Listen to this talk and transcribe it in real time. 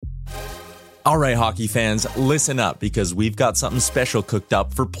All right, hockey fans, listen up because we've got something special cooked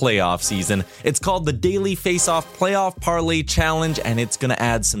up for playoff season. It's called the Daily Face-Off Playoff Parlay Challenge, and it's going to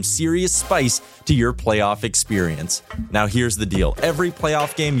add some serious spice to your playoff experience. Now, here's the deal. Every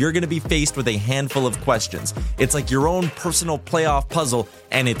playoff game, you're going to be faced with a handful of questions. It's like your own personal playoff puzzle,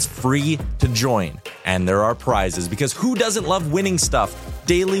 and it's free to join. And there are prizes, because who doesn't love winning stuff?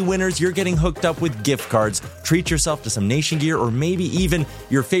 Daily winners, you're getting hooked up with gift cards. Treat yourself to some Nation gear or maybe even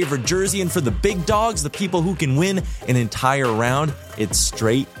your favorite jersey. And for the big dogs, the people who can win an entire round, it's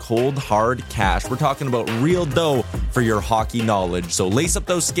straight, cold, hard cash. We're talking about real dough for your hockey knowledge. So lace up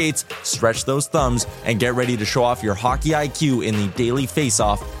those skates, stretch those thumbs, and get ready to show off your hockey IQ in the Daily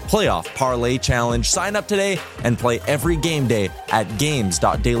Face-Off Playoff Parlay Challenge. Sign up today and play every game day at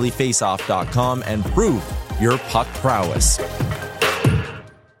games.dailyfaceoff.com and prove your puck prowess.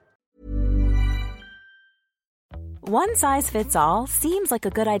 One size fits all seems like a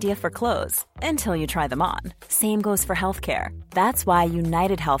good idea for clothes until you try them on. Same goes for healthcare. That's why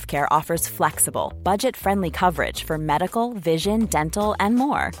United Healthcare offers flexible, budget-friendly coverage for medical, vision, dental, and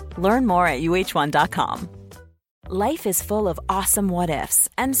more. Learn more at uh1.com. Life is full of awesome what-ifs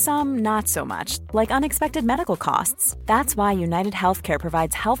and some not so much, like unexpected medical costs. That's why United Healthcare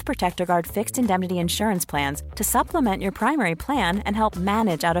provides Health Protector Guard fixed indemnity insurance plans to supplement your primary plan and help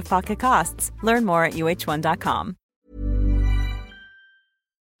manage out-of-pocket costs. Learn more at uh1.com.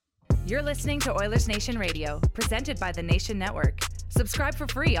 You're listening to Oilers Nation Radio, presented by the Nation Network. Subscribe for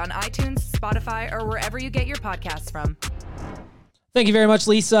free on iTunes, Spotify, or wherever you get your podcasts from. Thank you very much,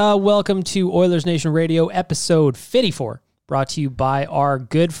 Lisa. Welcome to Oilers Nation Radio, episode 54, brought to you by our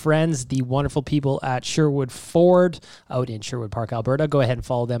good friends, the wonderful people at Sherwood Ford out in Sherwood Park, Alberta. Go ahead and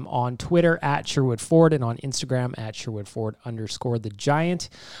follow them on Twitter at Sherwood Ford and on Instagram at SherwoodFord_the-Giant.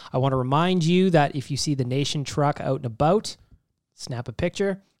 I want to remind you that if you see the Nation truck out and about, snap a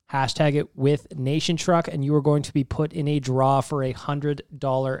picture, hashtag it with Nation Truck, and you are going to be put in a draw for a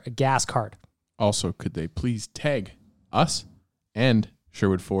 $100 gas card. Also, could they please tag us and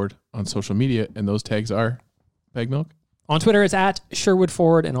Sherwood Ford on social media? And those tags are Bag Milk. On Twitter, it's at Sherwood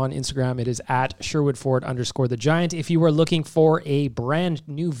Ford, and on Instagram, it is at SherwoodFord_the-Giant. If you are looking for a brand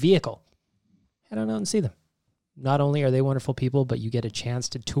new vehicle, head on out and see them. Not only are they wonderful people, but you get a chance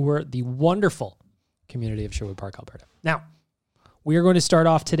to tour the wonderful community of Sherwood Park, Alberta. Now, we are going to start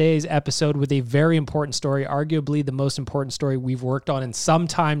off today's episode with a very important story, arguably the most important story we've worked on in some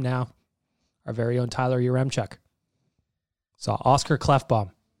time now. Our very own Tyler Yaremchuk saw Oscar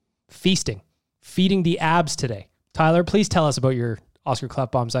Klefbom feeding the abs today. Tyler, please tell us about your Oscar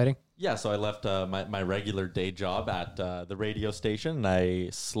Klefbom sighting. Yeah, so I left my regular day job at the radio station, and I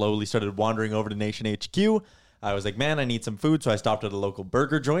slowly started wandering over to Nation HQ. I was like, man, I need some food, so I stopped at a local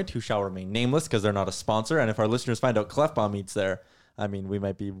burger joint, who shall remain nameless because they're not a sponsor, and if our listeners find out Klefbom eats there, I mean, we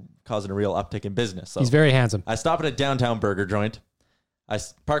might be causing a real uptick in business. So he's very handsome. I stop at a downtown burger joint. I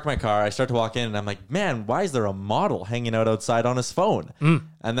park my car. I start to walk in, and I'm like, man, why is there a model hanging out outside on his phone?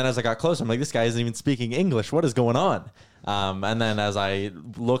 And then as I got closer, I'm like, this guy isn't even speaking English. What is going on? And then as I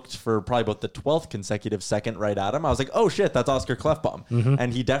looked for probably about the 12th consecutive second right at him, I was like, oh, shit, that's Oscar Klefbom.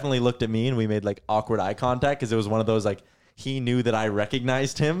 And he definitely looked at me, and we made like awkward eye contact because it was one of those, like, he knew that I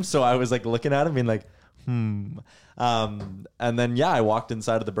recognized him. So I was like looking at him being like, And then, yeah, I walked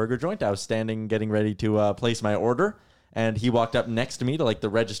inside of the burger joint. I was standing, getting ready to place my order. And he walked up next to me to like the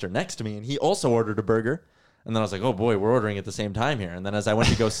register next to me. And he also ordered a burger. And then I was like, oh, boy, we're ordering at the same time here. And then as I went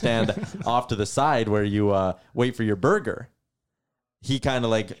to go stand off to the side where you wait for your burger, he kind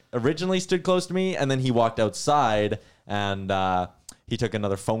of like originally stood close to me. And then he walked outside and he took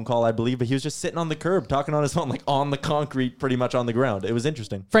another phone call, I believe. But he was just sitting on the curb talking on his phone, like on the concrete, pretty much on the ground. It was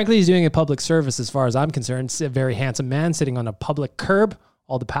interesting. Frankly, he's doing a public service as far as I'm concerned. It's a very handsome man sitting on a public curb.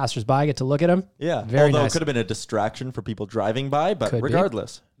 All the passersby get to look at him. Yeah. Very Although nice. it could have been a distraction for people driving by, but Could be.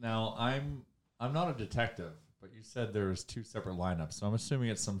 regardless. Now, I'm not a detective, but you said there was two separate lineups, so I'm assuming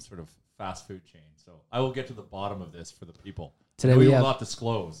it's some sort of fast food chain. So I will get to the bottom of this for the people. Today we we will have- not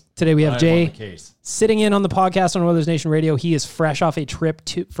disclose. Today we have I'm Jay on the case. sitting in on the podcast on Oilers Nation Radio. He is fresh off a trip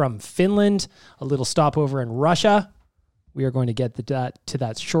from Finland, a little stopover in Russia. We are going to get to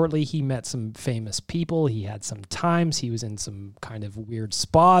that shortly. He met some famous people. He had some times. He was in some kind of weird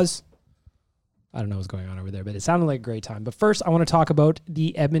spas. I don't know what's going on over there, but it sounded like a great time. But first, I want to talk about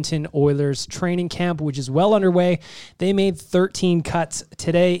the Edmonton Oilers training camp, which is well underway. They made 13 cuts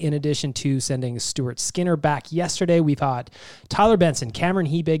today, in addition to sending Stuart Skinner back yesterday. We've had Tyler Benson, Cameron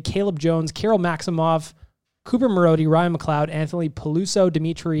Hebig, Caleb Jones, Kirill Maximov, Cooper Marody, Ryan McLeod, Anthony Peluso,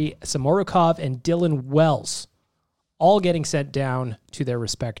 Dmitry Samorukov, and Dylan Wells, all getting sent down to their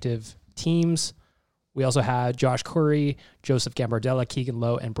respective teams. We also had Josh Curry, Joseph Gambardella, Keegan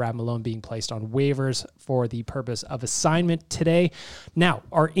Lowe, and Brad Malone being placed on waivers for the purpose of assignment today. Now,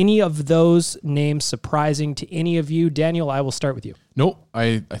 are any of those names surprising to any of you? Daniel, I will start with you. No,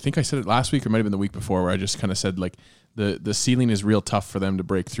 I think I said it last week or might have been the week before where I just kind of said like the ceiling is real tough for them to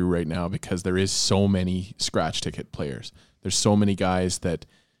break through right now because there is so many scratch ticket players. There's so many guys that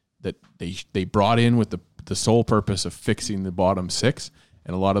they brought in with the sole purpose of fixing the bottom six.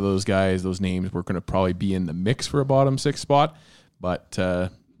 And a lot of those guys, those names, were going to probably be in the mix for a bottom six spot. But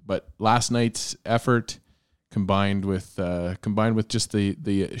last night's effort combined with just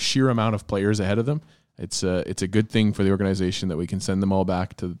the sheer amount of players ahead of them, it's a good thing for the organization that we can send them all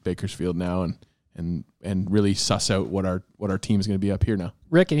back to Bakersfield now and really suss out what our team is going to be up here now.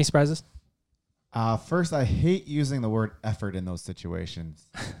 Rick, any surprises? First, I hate using the word effort in those situations.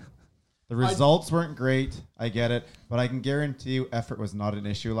 The results weren't great. I get it. But I can guarantee you effort was not an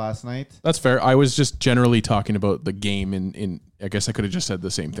issue last night. That's fair. I was just generally talking about the game in I guess I could have just said the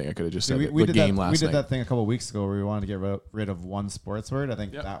same thing. I could have just said the game last night. We did that thing a couple of weeks ago where we wanted to get rid of one sports word. I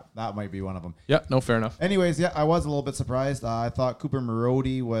think that might be one of them. Yeah, no, fair enough. Anyways, yeah, I was a little bit surprised. I thought Cooper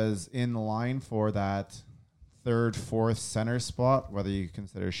Marody was in the line for that third, fourth center spot, whether you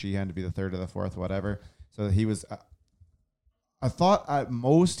consider Sheehan to be the third or the fourth, whatever. So he was... I thought at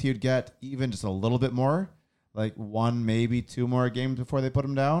most he would get even just a little bit more, like one, maybe two more games before they put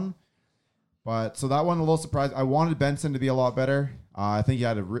him down. But so that one a little surprised. I wanted Benson to be a lot better. I think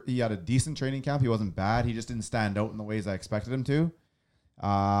he had a decent training camp. He wasn't bad. He just didn't stand out in the ways I expected him to.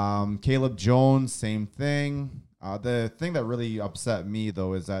 Caleb Jones, same thing. The thing that really upset me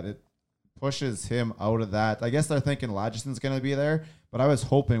though is that it pushes him out of that. I guess they're thinking Ladgeson's going to be there, but I was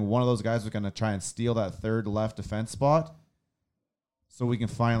hoping one of those guys was going to try and steal that third left defense spot. So we can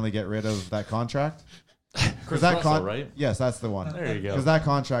finally get rid of that contract. Chris Russell, right? Yes, that's the one. There you go. Because that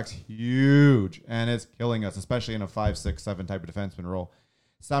contract's huge, and it's killing us, especially in a 5, 6, 7 type of defenseman role.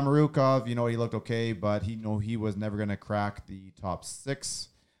 Samorukov, he looked okay, but he was never going to crack the top 6.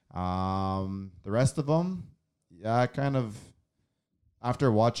 The rest of them, yeah, kind of,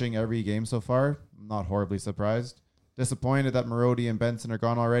 after watching every game so far, I'm not horribly surprised. Disappointed that Marody and Benson are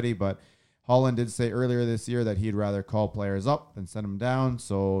gone already, but Holland did say earlier this year that he'd rather call players up than send them down.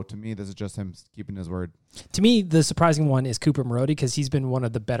 So to me, this is just him keeping his word. To me, the surprising one is Cooper Marody because he's been one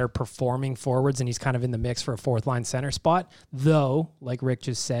of the better performing forwards and he's kind of in the mix for a fourth line center spot. Though, like Rick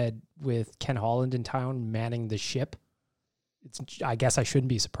just said, with Ken Holland in town manning the ship, I guess I shouldn't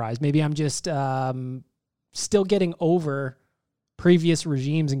be surprised. Maybe I'm just still getting over previous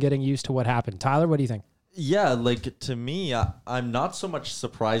regimes and getting used to what happened. Tyler, what do you think? Yeah, like to me, I'm not so much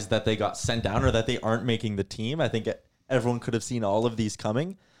surprised that they got sent down or that they aren't making the team. I think everyone could have seen all of these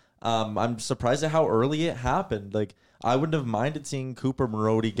coming. I'm surprised at how early it happened. Like, I wouldn't have minded seeing Cooper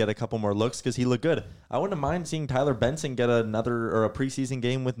Marody get a couple more looks because he looked good. I wouldn't have minded seeing Tyler Benson get a preseason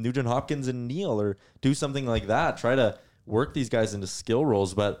game with Nugent Hopkins and Neal or do something like that. Try to work these guys into skill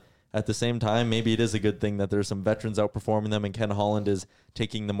roles, but at the same time, maybe it is a good thing that there's some veterans outperforming them and Ken Holland is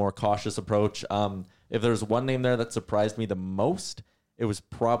taking the more cautious approach. If there's one name there that surprised me the most, it was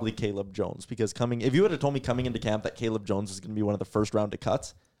probably Caleb Jones. Because if you would have told me coming into camp that Caleb Jones was going to be one of the first round of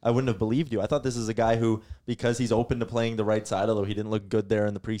cuts, I wouldn't have believed you. I thought this is a guy who, because he's open to playing the right side, although he didn't look good there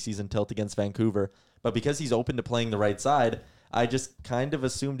in the preseason tilt against Vancouver, but because he's open to playing the right side, I just kind of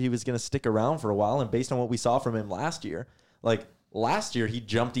assumed he was going to stick around for a while. And based on what we saw from him last year, last year he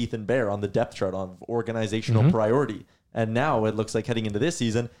jumped Ethan Bear on the depth chart on organizational priority. And now it looks like heading into this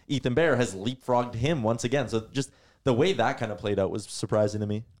season, Ethan Bear has leapfrogged him once again. So just the way that kind of played out was surprising to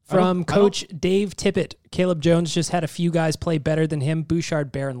me. From Coach Dave Tippett, Caleb Jones just had a few guys play better than him.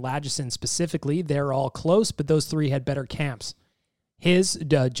 Bouchard, Bear, and Ladgeson specifically. They're all close, but those three had better camps.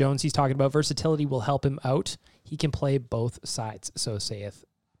 Jones, he's talking about versatility will help him out. He can play both sides, so saith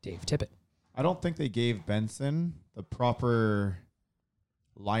Dave Tippett. I don't think they gave Benson the proper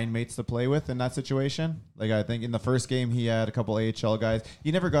line mates to play with in that situation. I think in the first game he had a couple AHL guys.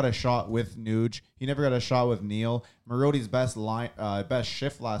 He never got a shot with Nuge. He never got a shot with Neal. Marody's best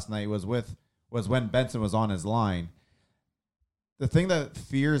shift last night was when Benson was on his line. The thing that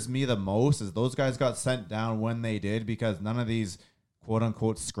fears me the most is those guys got sent down when they did because none of these quote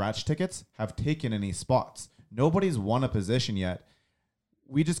unquote scratch tickets have taken any spots. Nobody's won a position yet.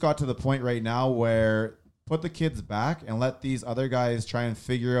 We just got to the point right now where put the kids back and let these other guys try and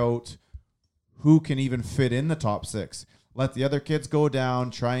figure out who can even fit in the top 6. Let the other kids go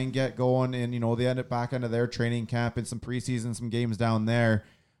down, try and get going in, the back end of their training camp and some preseason, some games down there.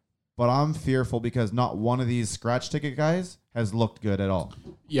 But I'm fearful because not one of these scratch ticket guys has looked good at all.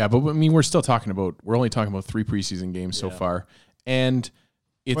 Yeah, but I mean, we're only talking about 3 preseason games so far. And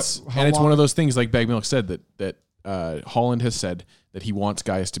it's But how and it's one long- of those things like Bag Milk said that Holland has said that he wants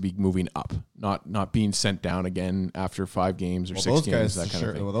guys to be moving up, not being sent down again after 5 games or 6 those games, guys, that kind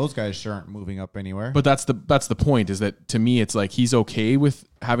of thing. well, those guys sure aren't moving up anywhere. But that's the point, is that to me it's like he's okay with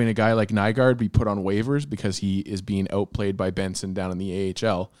having a guy like Nygaard be put on waivers because he is being outplayed by Benson down in the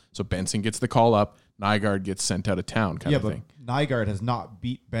AHL. So Benson gets the call up, Nygaard gets sent out of town kind of thing. Nygaard has not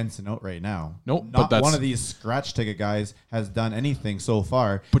beat Benson out right now. Nope, but not that's- one of these scratch ticket guys has done anything so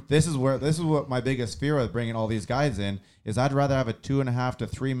far. But this is what my biggest fear with bringing all these guys in is. I'd rather have a $2.5 to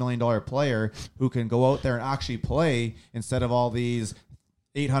 $3 million player who can go out there and actually play instead of all these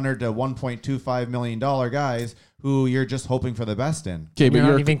 $800 to $1.25 million guys who you're just hoping for the best in. Okay, but You're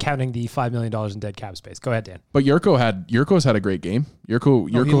not Yurko, even counting the $5 million in dead cap space. Go ahead, Dan. but Yurko's had a great game.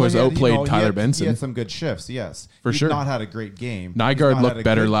 Yurko has outplayed Tyler Benson. He had some good shifts, yes. For He's sure. not had a great game. He's Nygaard not had looked a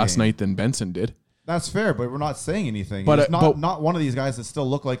better good last game. night than Benson did. That's fair, but we're not saying anything. But, He's but- not one of these guys that still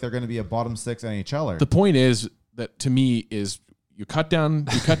look like they're going to be a bottom 6 NHLer. The point is that to me is you trim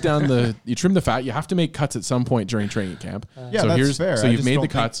the fat. You have to make cuts at some point during training camp. Yeah, that's fair. So I you've just made don't the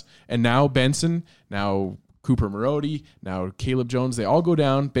cuts, and now Benson, now Cooper Marody, now Caleb Jones, they all go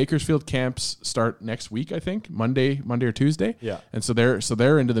down. Bakersfield camps start next week, I think, Monday or Tuesday. Yeah. And so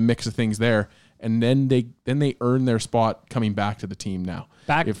they're into the mix of things there, and then they earn their spot coming back to the team now.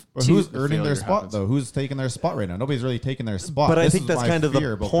 Back If But to- who's the earning their failure spot happens. though? Who's taking their spot right now? Nobody's really taking their spot. But I This think is that's my kind of the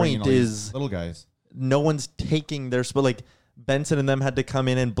fear about bringing point all these is- little guys. No one's taking their spot. Like Benson and them had to come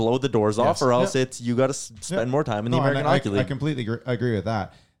in and blow the doors off, or else it's you got to spend more time in the No, and American I Hockey League. I completely agree with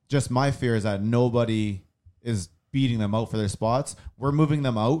that. Just my fear is that nobody is beating them out for their spots. We're moving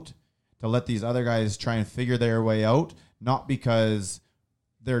them out to let these other guys try and figure their way out, not because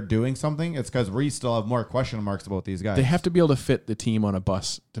they're doing something. It's because we still have more question marks about these guys. They have to be able to fit the team on a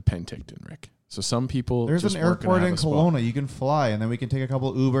bus to Penticton, Rick. So some people There's just an weren't gonna airport have in a spot. Kelowna. You can fly, and then we can take a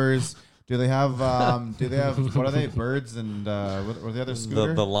couple Ubers. Do they have? What are they? Birds and what the other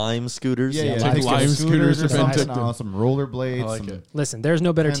scooter? the Lime scooters. yeah, take take some Lime scooters or to something. Penticton. Some rollerblades. I like some- it. Listen, there's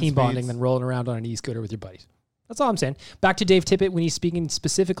no better 10 team bonding speeds. than rolling around on an e-scooter with your buddies. That's all I'm saying. Back to Dave Tippett when he's speaking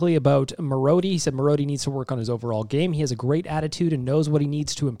specifically about Marody. He said Marody needs to work on his overall game. He has a great attitude and knows what he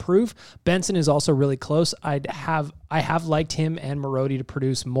needs to improve. Benson is also really close. I have liked him and Marody to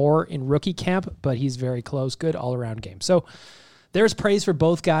produce more in rookie camp, but he's very close. Good all-around game. So there's praise for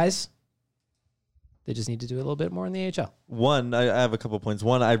both guys. They just need to do a little bit more in the AHL. One, I have a couple points.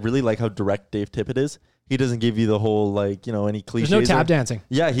 One, I really like how direct Dave Tippett is. He doesn't give you the whole any cliches. There's no tap dancing.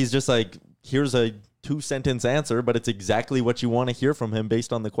 Yeah, he's just like, here's a 2-sentence answer, but it's exactly what you want to hear from him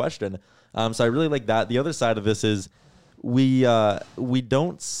based on the question. So I really like that. The other side of this is we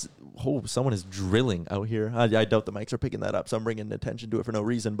don't. Someone is drilling out here. I doubt the mics are picking that up, so I'm bringing attention to it for no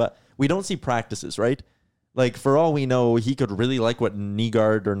reason. But we don't see practices, right? Like, for all we know, he could really like what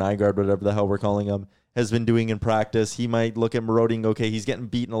Nygaard, whatever the hell we're calling him, has been doing in practice. He might look at Marody and go, okay, he's getting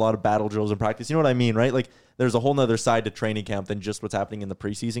beaten a lot of battle drills in practice. You know what I mean, right? Like, there's a whole nother side to training camp than just what's happening in the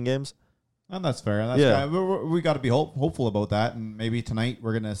preseason games. And that's fair. Yeah. We got to be hopeful about that. And maybe tonight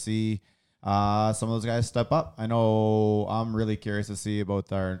we're going to see some of those guys step up. I know I'm really curious to see about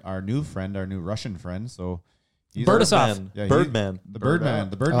our new Russian friend. So he's Birdasov. Birdman. The Birdman.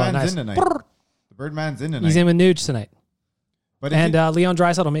 The Oh, Birdman's nice. in tonight. The Birdman's in tonight. He's in with Nuge tonight. But And Leon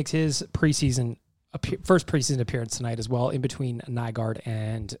Draisaitl makes his first preseason appearance tonight as well, in between Nygaard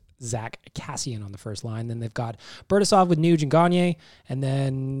and Zach Cassian on the first line. Then they've got Bertasov with Nuge and Gagne, and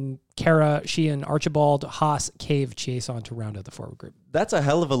then Kara, Sheehan, Archibald, Haas, Cave, Chiasson to round out the forward group. That's a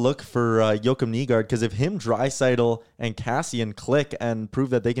hell of a look for Joachim Nygaard, because if him, Draisaitl, and Cassian click and prove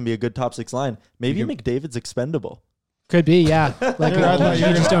that they can be a good top 6 line, maybe McDavid's expendable. Could be, yeah. Like, I thought you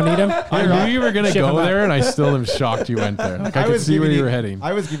you were just don't need him. I knew you were going to Ship him go up. there, and I still am shocked you went there. Like, I could see where you were heading.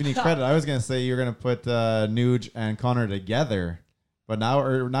 I was giving you credit. I was going to say you're going to put Nuge and Connor together. But now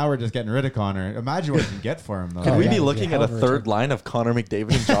we're just getting rid of Connor. Imagine what you can get for him, though. Could we yeah, be it'd be looking a at hell a of a third return. line of Connor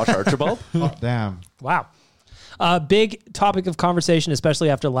McDavid and Josh Archibald? Oh, damn. Wow. Big topic of conversation, especially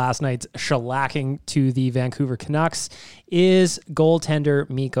after last night's shellacking to the Vancouver Canucks, is goaltender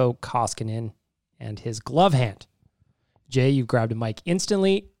Mikko Koskinen and his glove hand. Jay, you've grabbed a mic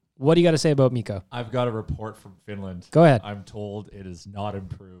instantly. What do you got to say about Mikko? I've got a report from Finland. Go ahead. I'm told it is not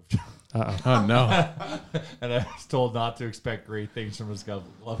improved. Oh, no. And I was told not to expect great things from his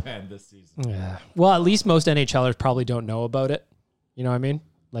glove hand this season. Yeah. Well, at least most NHLers probably don't know about it. You know what I mean?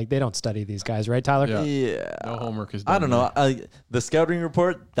 Like, they don't study these guys, right, Tyler? Yeah. Yeah. No homework is done. I don't know. The scouting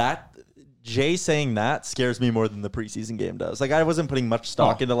report, that Jay saying that scares me more than the preseason game does. Like, I wasn't putting much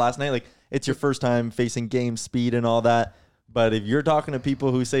stock into last night. Like, it's your first time facing game speed and all that. But if you're talking to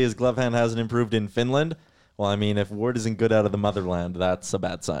people who say his glove hand hasn't improved in Finland, Well, I mean, if Ward isn't good out of the motherland, that's a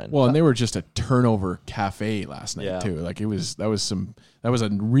bad sign. Well, and they were just a turnover cafe last night too. Like that was a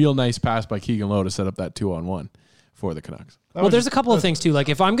real nice pass by Keegan Lowe to set up that 2-on-1 for the Canucks. Well, there's a couple of things too. Like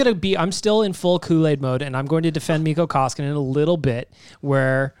if I'm still in full Kool-Aid mode and I'm going to defend Mikko Koskinen a little bit,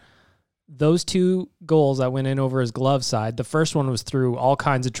 where those 2 goals that went in over his glove side, the first one was through all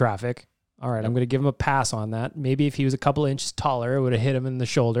kinds of traffic. All right, I'm going to give him a pass on that. Maybe if he was a couple inches taller, it would have hit him in the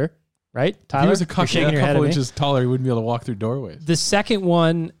shoulder. Right, Tyler? If he was a You're couple inches taller, he wouldn't be able to walk through doorways. The second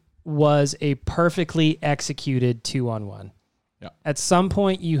one was a perfectly executed 2-on-1. Yeah. At some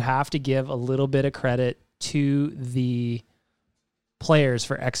point, you have to give a little bit of credit to the players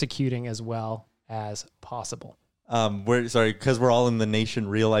for executing as well as possible. Because we're all in the Nation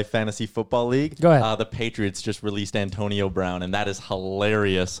Real Life Fantasy Football League. Go ahead. The Patriots just released Antonio Brown, and that is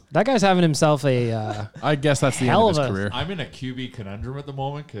hilarious. That guy's having himself a I guess that's the end hell of his of a- career. I'm in a QB conundrum at the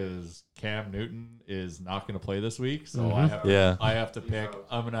moment because Cam Newton is not going to play this week, so Mm-hmm. I have to pick.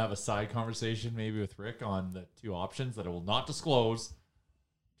 I'm going to have a side conversation maybe with Rick on the 2 options that I will not disclose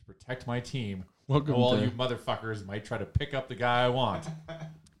to protect my team. Welcome All to- you motherfuckers might try to pick up the guy I want,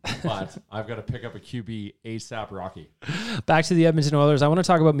 but I've got to pick up a QB ASAP Rocky. back to the Edmonton Oilers. I want to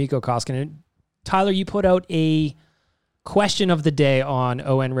talk about Mikko Koskinen. Tyler, you put out a question of the day on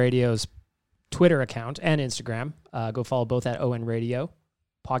ON Radio's Twitter account and Instagram. Go follow both at ON Radio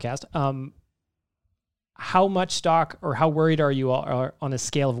podcast. How much stock or how worried are you on a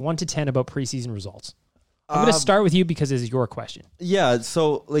scale of 1 to 10 about preseason results? I'm going to start with you because this is your question. Yeah,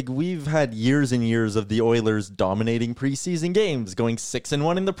 so like we've had years and years of the Oilers dominating preseason games, going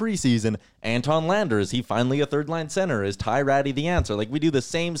 6-1 in the preseason. Anton Lander, is he finally a third-line center? Is Ty Ratty the answer? Like we do the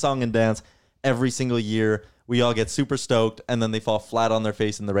same song and dance every single year. We all get super stoked, and then they fall flat on their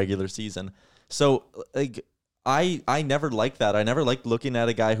face in the regular season. So like I never liked that. I never liked looking at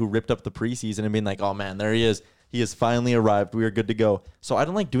a guy who ripped up the preseason and being like, oh man, there he is. He has finally arrived. We are good to go. So I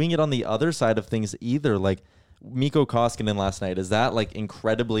don't like doing it on the other side of things either. Like Mikko Koskinen last night, is that like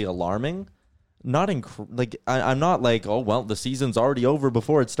incredibly alarming? Not I'm not like, oh well, the season's already over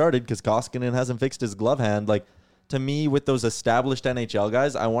before it started because Koskinen hasn't fixed his glove hand. Like to me, with those established NHL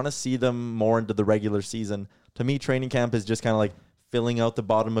guys, I want to see them more into the regular season. To me, training camp is just kind of like filling out the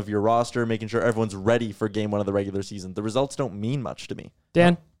bottom of your roster, making sure everyone's ready for game 1 of the regular season. The results don't mean much to me.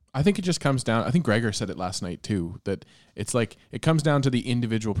 Dan? I think it just comes down. I think Gregor said it last night too. That it's like it comes down to the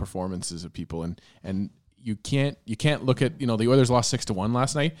individual performances of people, and you can't look at the Oilers lost 6-1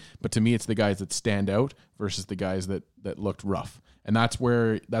 last night, but to me it's the guys that stand out versus the guys that looked rough, and that's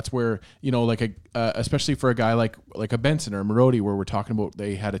where like especially for a guy like a Benson or a Marody, where we're talking about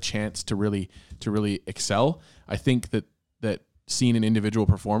they had a chance to really excel. I think that seeing an individual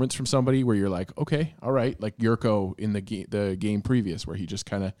performance from somebody where you're like, okay, all right, like Yurko in the game previous, where he just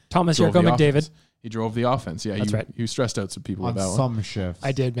kind of Thomas Yurko McDavid. He drove the offense. Yeah, That's right. He stressed out some people on about some shifts.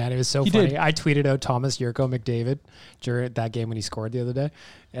 I did, man. It was so funny. I tweeted out Thomas Yurko McDavid during that game when he scored the other day.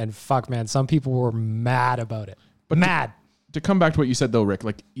 And fuck, man, some people were mad about it. But mad. To come back to what you said though, Rick,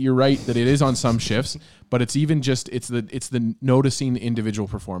 like you're right that it is on some shifts, but it's even just it's the noticing individual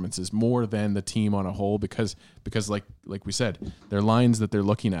performances more than the team on a whole because like we said, their lines that they're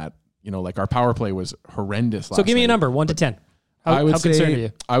looking at, like our power play was horrendous last So give me a night. number, 1 to 10. How concerned are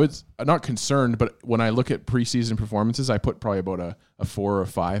you? I was not concerned, but when I look at preseason performances, I put probably about a 4 or a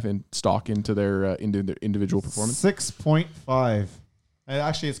 5 in stock into their individual performance. 6.5.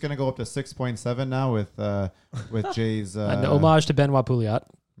 Actually, it's going to go up to 6.7 now with Jay's An homage to Benoit Pouliot.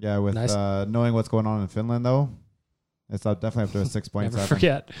 Yeah, with Nice. Knowing what's going on in Finland though, it's definitely up to a 6.7. Never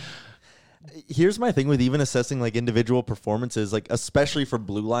forget. Here's my thing with even assessing like individual performances, like especially for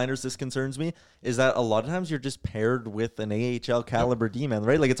blue liners, this concerns me, is that a lot of times you're just paired with an AHL caliber D-man,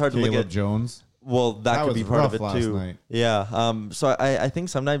 right? Like it's hard to look Caleb at. Jones. Well, that could was be part of rough it last too. night. Yeah. So I think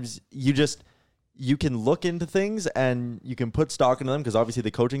sometimes you can look into things and you can put stock into them because obviously the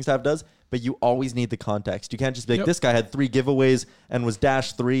coaching staff does, but you always need the context. You can't just be like, this guy had 3 giveaways and was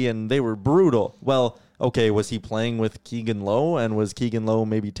 -3 and they were brutal. Well, okay, was he playing with Keegan Lowe and was Keegan Lowe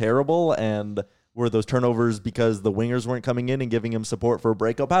maybe terrible and were those turnovers because the wingers weren't coming in and giving him support for a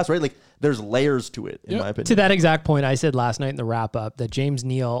breakout pass, right? Like there's layers to it in my opinion. To that exact point, I said last night in the wrap up that James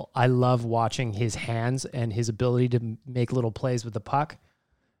Neal, I love watching his hands and his ability to make little plays with the puck.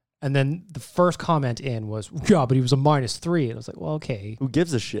 And then the first comment in was, yeah, but he was a -3. And I was like, well, okay. Who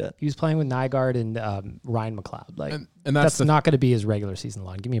gives a shit? He was playing with Nygaard and Ryan McLeod. Like, and that's not going to be his regular season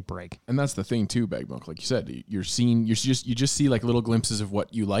line. Give me a break. And that's the thing too, Bagmunk. Like you said, you just see like little glimpses of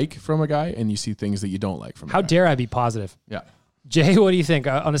what you like from a guy, and you see things that you don't like from a guy. How dare I be positive? Yeah. Jay, what do you think?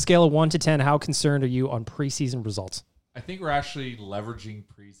 On a scale of 1 to 10, how concerned are you on preseason results? I think we're actually leveraging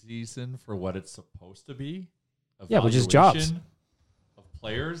preseason for what it's supposed to be. Yeah, which is jobs. Evaluation of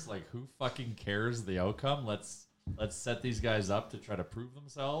players. Like, who fucking cares the outcome? Let's set these guys up to try to prove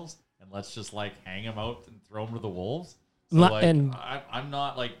themselves, and let's just like hang them out and throw them to the wolves. So, like, I'm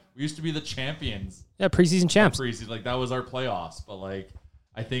not like, we used to be the champions. Yeah, preseason champs. Preseason, like that was our playoffs. But like,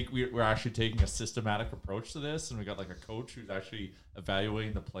 I think we're actually taking a systematic approach to this, and we got like a coach who's actually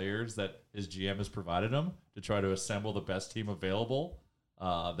evaluating the players that his GM has provided him to try to assemble the best team available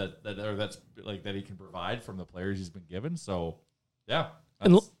that he can provide from the players he's been given. So, yeah.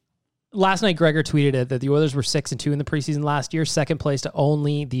 And last night, Gregor tweeted it that the Oilers were 6-2 in the preseason last year, second place to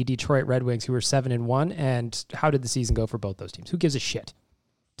only the Detroit Red Wings, who were 7-1. And how did the season go for both those teams? Who gives a shit?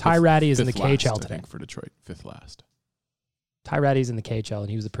 Ty Ratty is in the KHL today. I think for Detroit, fifth last. Ty Ratty's in the KHL, and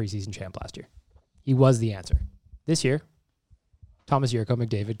he was the preseason champ last year. He was the answer. This year, Thomas Jurko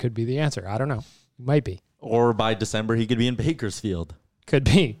McDavid could be the answer. I don't know. He might be. Or by December, he could be in Bakersfield. Could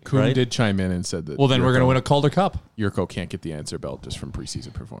be. Kuhn did chime in and said that. Well, then we're going to win a Calder Cup. Jurko can't get the answer belt just from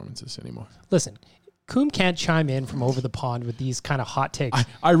preseason performances anymore. Listen, Kuhn can't chime in from over the pond with these kind of hot takes.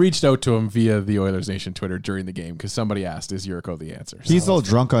 I reached out to him via the Oilers Nation Twitter during the game because somebody asked, is Jurko the answer? He's all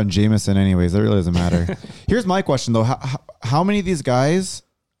drunk on Jameson anyways. That really doesn't matter. Here's my question, though. How many of these guys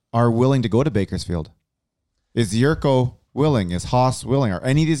are willing to go to Bakersfield? Is Jurko willing? Is Haas willing? Are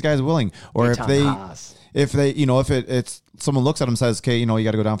any of these guys willing? Or if it's someone looks at him and says, okay, you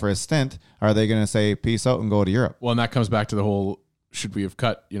got to go down for a stint, are they going to say peace out and go to Europe? Well, and that comes back to the whole, should we have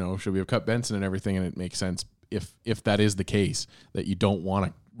cut Benson and everything? And it makes sense if that is the case, that you don't want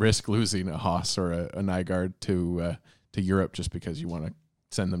to risk losing a Haas or a Nygaard to Europe just because you want to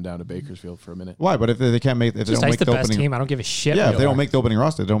send them down to Bakersfield for a minute. Why? But if they can't make, if they don't make the best opening team, I don't give a shit. Yeah, if they don't make the opening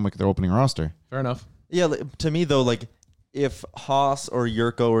roster, they don't make their opening roster. Fair enough. Yeah, to me though, like if Haas or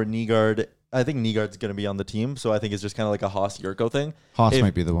Jurko or Nygaard, I think Nygaard's going to be on the team, so I think it's just kind of like a Haas-Jurko thing. Haas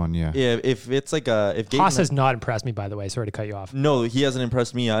might be the one, yeah. If it's like if Haas has not impressed me, by the way. Sorry to cut you off. No, he hasn't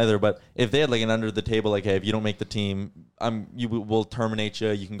impressed me either. But if they had like an under the table, like, hey, if you don't make the team, we'll terminate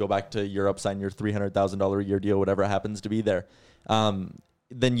you. You can go back to Europe, sign your $300,000 a year deal, whatever happens to be there.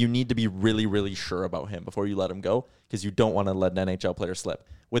 Then you need to be really, really sure about him before you let him go, because you don't want to let an NHL player slip.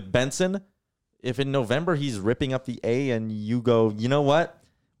 With Benson, if in November he's ripping up the A and you go, you know what?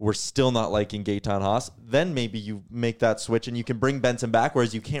 We're still not liking Gaetan Haas, then maybe you make that switch and you can bring Benson back,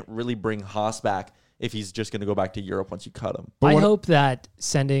 whereas you can't really bring Haas back if he's just going to go back to Europe once you cut him. I hope that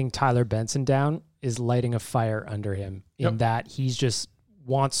sending Tyler Benson down is lighting a fire under him in that he's just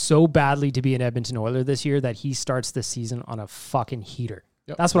wants so badly to be an Edmonton Oiler this year that he starts the season on a fucking heater.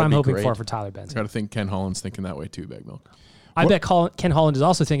 Yep. That's what I'm hoping for Tyler Benson. Got to think Ken Holland's thinking that way too, Bag Milk. I bet Ken Holland is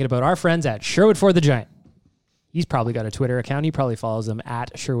also thinking about our friends at Sherwood Ford the Giant. He's probably got a Twitter account. He probably follows them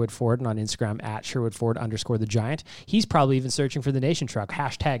at Sherwood Ford and on Instagram at SherwoodFord_the Giant. He's probably even searching for the Nation Truck.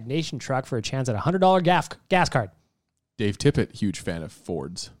 Hashtag Nation Truck for a chance at a $100 gas card. Dave Tippett, huge fan of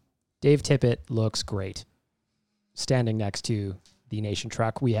Fords. Dave Tippett looks great. Standing next to the Nation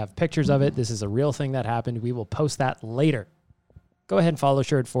Truck. We have pictures of it. This is a real thing that happened. We will post that later. Go ahead and follow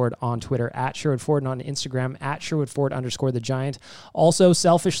Sherwood Ford on Twitter at Sherwood Ford and on Instagram at SherwoodFord_the Giant. Also,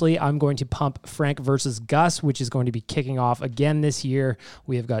 selfishly, I'm going to pump Frank versus Gus, which is going to be kicking off again this year.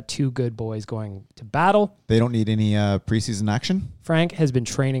 We have got two good boys going to battle. They don't need any preseason action? Frank has been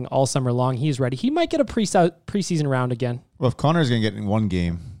training all summer long. He's ready. He might get a preseason round again. Well, if Connor's going to get in one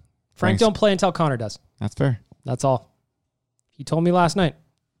game. Frank don't play until Connor does. That's fair. That's all. He told me last night.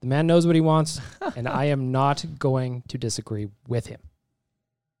 The man knows what he wants, and I am not going to disagree with him.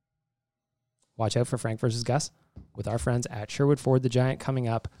 Watch out for Frank versus Gus with our friends at Sherwood Ford the Giant coming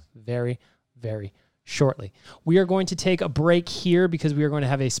up very, very shortly. We are going to take a break here because we are going to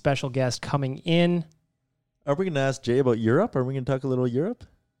have a special guest coming in. Are we going to ask Jay about Europe? Are we going to talk a little Europe?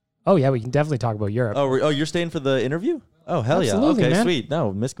 Oh, yeah, we can definitely talk about Europe. Oh, you're staying for the interview? Oh, hell Absolutely, yeah. Okay, man. sweet.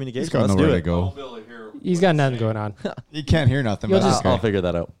 No, miscommunication. He's got Let's nowhere do to it. go. He's got nothing going on. You can't hear nothing. I'll figure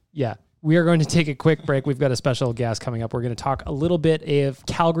that out. Yeah. We are going to take a quick break. We've got a special guest coming up. We're going to talk a little bit of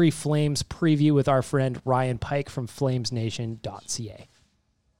Calgary Flames preview with our friend Ryan Pike from flamesnation.ca.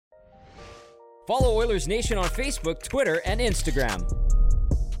 Follow Oilers Nation on Facebook, Twitter, and Instagram.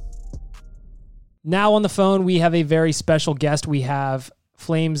 Now on the phone, we have a very special guest. We have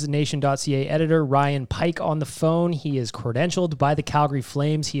flamesnation.ca editor Ryan Pike on the phone. He is credentialed by the Calgary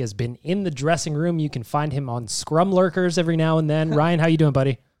Flames. He has been in the dressing room. You can find him on Scrum Lurkers every now and then. Ryan, how you doing,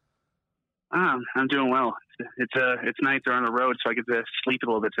 buddy? I'm doing well. It's nice they're on the road, so I get to sleep a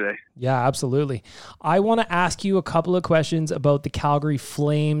little bit today. Yeah, absolutely. I want to ask you a couple of questions about the Calgary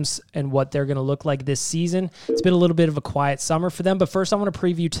Flames and what they're going to look like this season. It's been a little bit of a quiet summer for them, but first I want to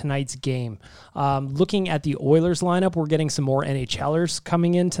preview tonight's game. Looking at the Oilers lineup, we're getting some more NHLers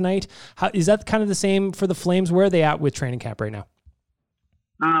coming in tonight. Is that kind of the same for the Flames? Where are they at with training camp right now?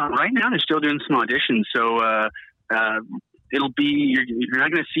 Right now, they're still doing some auditions, so it'll be you're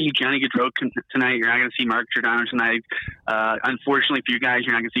not going to see Johnny Gaudreau tonight. You're not going to see Mark Giordano tonight. Unfortunately for you guys,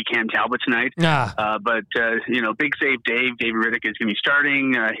 you're not going to see Cam Talbot tonight. But Big Save David Rittich is going to be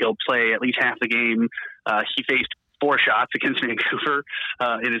starting. He'll play at least half the game. He faced 4 shots against Vancouver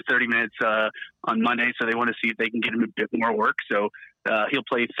in his 30 minutes on Monday, so they want to see if they can get him a bit more work. So he'll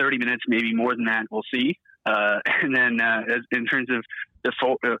play 30 minutes, maybe more than that. We'll see. And then in terms of the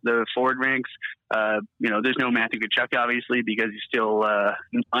forward ranks, there's no Matthew Tkachuk, obviously, because he's still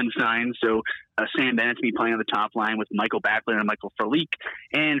unsigned. So Sam Bennett's going to be playing on the top line with Michael Backler and Michael Furlick.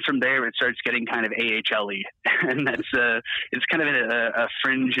 And from there, it starts getting kind of AHL-y. And that's it's kind of a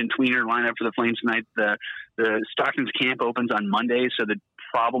fringe and tweener lineup for the Flames tonight. The Stockton's camp opens on Monday, so the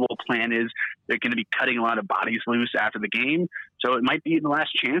probable plan is they're going to be cutting a lot of bodies loose after the game. So it might be the last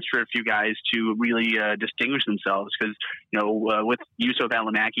chance for a few guys to really distinguish themselves because, with Juuso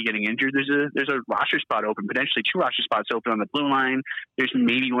Valimaki getting injured, there's a roster spot open, potentially 2 roster spots open on the blue line. There's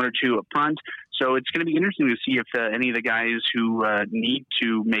maybe 1 or 2 up front. So it's going to be interesting to see if any of the guys who need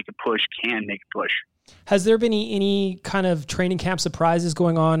to make a push can make a push. Has there been any kind of training camp surprises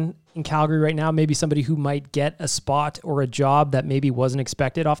going on in Calgary right now? Maybe somebody who might get a spot or a job that maybe wasn't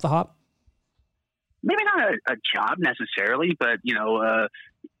expected off the hop? Maybe not a job necessarily, but,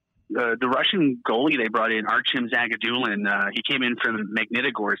 the Russian goalie they brought in, Artem Zagadulin, he came in from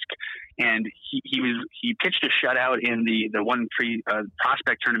Magnitogorsk, and he pitched a shutout in the one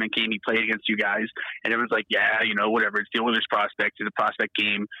prospect tournament game he played against you guys, and everyone's like, whatever, it's the Oilers prospect, it's a prospect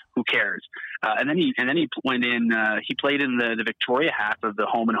game, who cares? And then he went in, he played in the Victoria half of the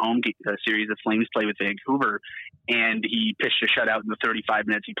home and home series the Flames played with Vancouver, and he pitched a shutout in the 35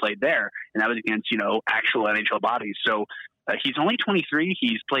 minutes he played there, and that was against actual NHL bodies. So. He's only 23.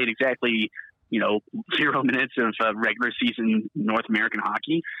 He's played exactly, 0 minutes of regular season North American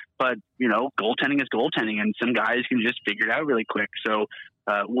hockey. But, goaltending is goaltending, and some guys can just figure it out really quick. So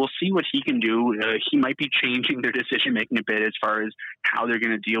we'll see what he can do. He might be changing their decision-making a bit as far as how they're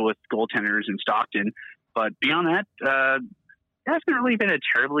going to deal with goaltenders in Stockton. But beyond that, it hasn't really been a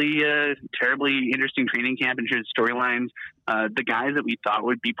terribly interesting training camp in terms of storylines. The guys that we thought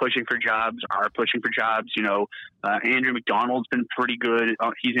would be pushing for jobs are pushing for jobs. Andrew McDonald's been pretty good.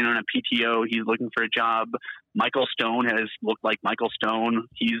 He's in on a PTO. He's looking for a job. Michael Stone has looked like Michael Stone.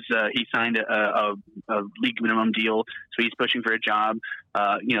 He signed a league minimum deal, so he's pushing for a job.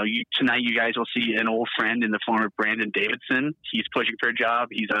 Tonight you guys will see an old friend in the form of Brandon Davidson. He's pushing for a job.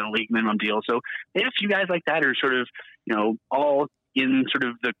 He's on a league minimum deal. So they have a few guys like that are sort of, all in sort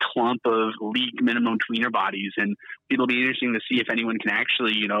of the clump of league minimum tweener bodies. And it'll be interesting to see if anyone can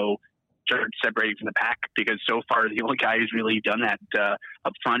actually, start separating from the pack, because so far the only guy who's really done that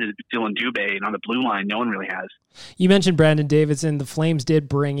up front is Dylan Dubé, and on the blue line, no one really has. You mentioned Brandon Davidson. The Flames did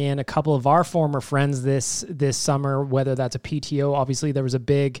bring in a couple of our former friends this summer, whether that's a PTO. Obviously, there was a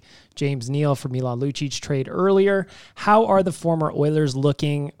big James Neal for Milan Lucic trade earlier. How are the former Oilers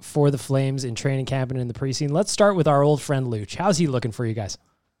looking for the Flames in training camp and in the preseason? Let's start with our old friend Luch. How's he looking for you guys?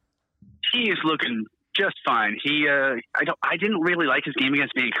 He is looking just fine. I didn't really like his game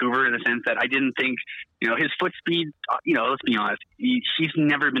against Vancouver in the sense that I didn't think, his foot speed, let's be honest, he's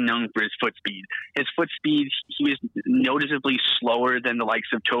never been known for his foot speed. His foot speed, he was noticeably slower than the likes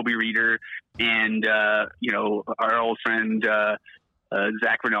of Toby Reeder and, our old friend,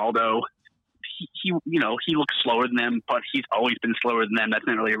 Zach Ronaldo. He looks slower than them, but he's always been slower than them. That's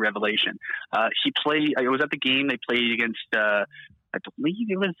not really a revelation. I was at the game they played against, I believe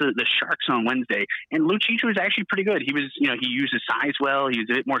it was the Sharks on Wednesday, and Lucic was actually pretty good. He was, he used his size well. He was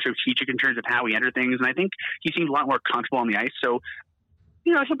a bit more strategic in terms of how he entered things, and I think he seemed a lot more comfortable on the ice. So,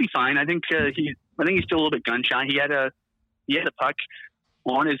 he'll be fine. I think he's still a little bit gun shy. He had a puck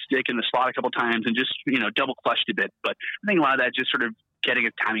on his stick in the slot a couple times and just double clutched a bit. But I think a lot of that just sort of getting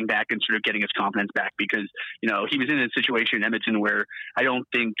his timing back and sort of getting his confidence back, because he was in a situation in Edmonton where I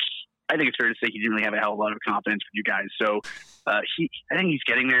think it's fair to say he didn't really have a hell of a lot of confidence with you guys. So I think he's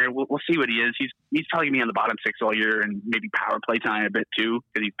getting there. We'll see what he is. He's probably going to be on the bottom 6 all year, and maybe power play time a bit too,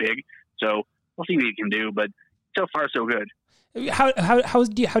 because he's big. So we'll see what he can do. But so far, so good. How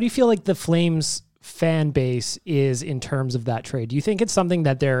do you feel like the Flames fan base is in terms of that trade? Do you think it's something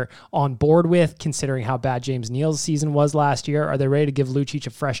that they're on board with, considering how bad James Neal's season was last year? Are they ready to give Lucic a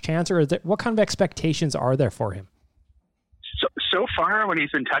fresh chance, or what kind of expectations are there for him? So far, when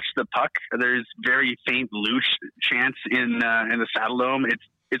he's been touched the puck, there's very faint Luch chants in the Saddle Dome.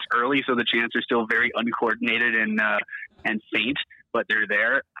 It's early, so the chants are still very uncoordinated and faint, but they're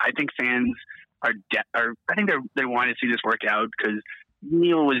there. I think fans I think they want to see this work out because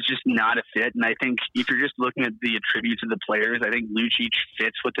Neal was just not a fit. And I think if you're just looking at the attributes of the players, I think Lucic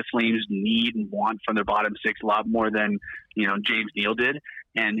fits what the Flames need and want from their bottom six a lot more than, James Neal did.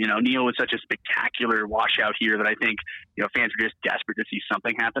 And, Neal was such a spectacular washout here that I think, fans are just desperate to see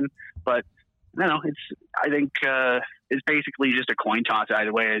something happen. But I think it's basically just a coin toss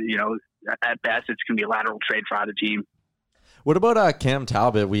either way. At best, it's going to be a lateral trade for either team. What about Cam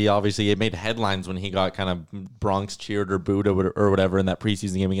Talbot? It made headlines when he got kind of Bronx cheered or booed or whatever in that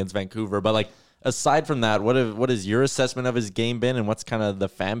preseason game against Vancouver. But aside from that, what has your assessment of his game been, and what's kind of the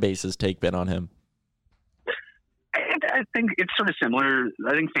fan base's take been on him? I think it's sort of similar.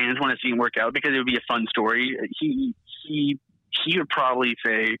 I think fans want to see him work out because it would be a fun story. He would probably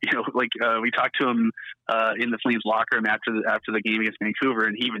say, we talked to him in the Flames locker room after the game against Vancouver,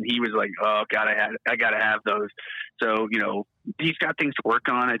 and he was like, "Oh God, I gotta have those." So he's got things to work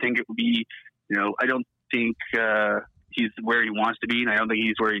on. I think it would be, I don't think he's where he wants to be, and I don't think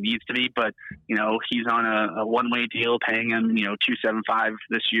he's where he needs to be. But he's on a one-way deal, paying him $275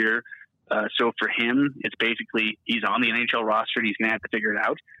 this year. So for him, it's basically he's on the NHL roster and he's going to have to figure it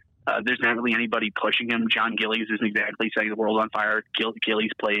out. There's not really anybody pushing him. John Gillies isn't exactly setting the world on fire.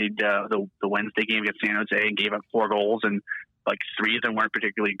 Gillies played the Wednesday game against San Jose and gave up 4 goals, and 3 of them weren't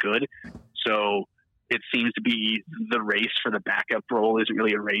particularly good. So it seems to be the race for the backup role isn't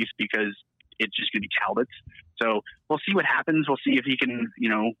really a race because it's just going to be Talbot's. So we'll see what happens. We'll see if he can,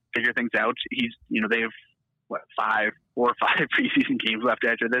 figure things out. He's, they have 4 or 5 preseason games left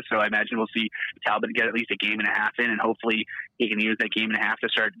after this. So I imagine we'll see Talbot get at least a game and a half in, and hopefully he can use that game and a half to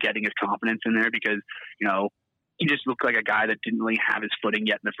start getting his confidence in there because, he just looked like a guy that didn't really have his footing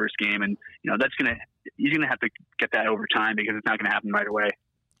yet in the first game. And, he's going to have to get that over time because it's not going to happen right away.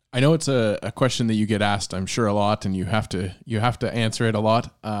 I know it's a question that you get asked, I'm sure, a lot, and you have to answer it a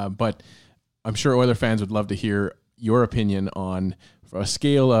lot. But I'm sure Oiler fans would love to hear your opinion on a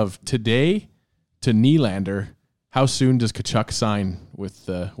scale of today to Nylander. How soon does Tkachuk sign with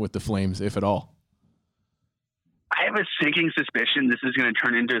the Flames, if at all? I have a sinking suspicion this is going to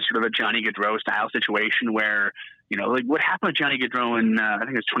turn into sort of a Johnny Gaudreau style situation where, what happened with Johnny Gaudreau in, I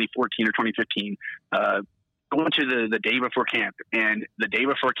think it was 2014 or 2015. I went to the day before camp, and the day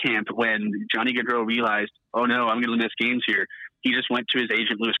before camp, when Johnny Gaudreau realized, oh no, I'm going to miss games here, he just went to his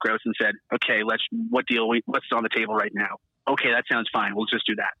agent Louis Gross and said, okay, what's on the table right now? Okay, that sounds fine. We'll just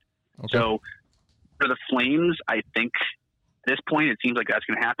do that. Okay. So for the Flames, I think at this point it seems like that's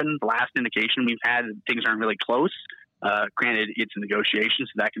going to happen. The last indication we've had, things aren't really close. Granted, it's a negotiation,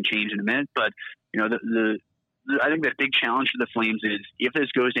 so that can change in a minute. But I think the big challenge for the Flames is if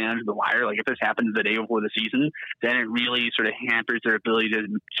this goes down to the wire, if this happens the day before the season, then it really sort of hampers their ability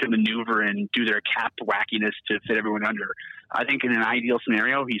to maneuver and do their cap wackiness to fit everyone under. I think in an ideal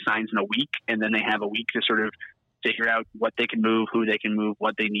scenario, he signs in a week, and then they have a week to sort of figure out what they can move, who they can move,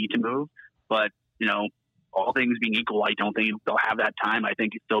 what they need to move. But, all things being equal, I don't think they'll have that time. I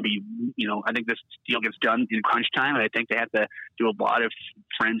think they'll be, I think this deal gets done in crunch time, and I think they have to do a lot of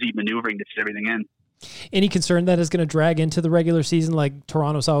frenzied maneuvering to fit everything in. Any concern that is going to drag into the regular season like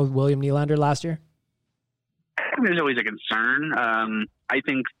Toronto saw with William Nylander last year? I think there's always a concern. I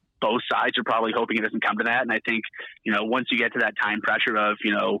think both sides are probably hoping it doesn't come to that. And I think, once you get to that time pressure of,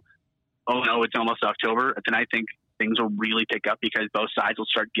 oh no, it's almost October, then I think things will really pick up because both sides will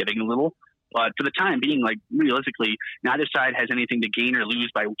start giving a little. But for the time being, realistically, neither side has anything to gain or lose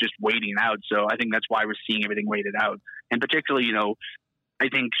by just waiting out. So I think that's why we're seeing everything waited out. And particularly, I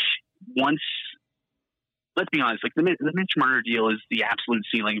think once, let's be honest, the Mitch Marner deal is the absolute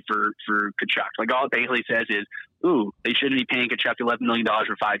ceiling for Tkachuk. All it basically says is, ooh, they shouldn't be paying Tkachuk $11 million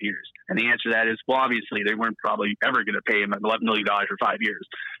for 5 years. And the answer to that is, well, obviously they weren't probably ever going to pay him $11 million for 5 years.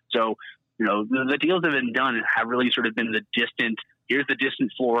 So, the deals that have been done have really sort of been here's the distant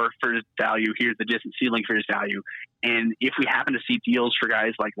floor for his value, here's the distant ceiling for his value. And if we happen to see deals for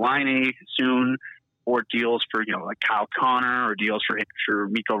guys like Laine soon, or deals for, Kyle Connor, or deals for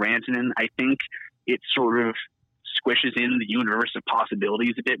Mikko Rantanen, I think it sort of squishes in the universe of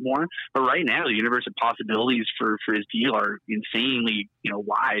possibilities a bit more. But right now, the universe of possibilities for his deal are insanely,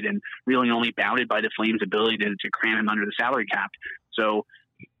 wide and really only bounded by the Flames' ability to cram him under the salary cap. So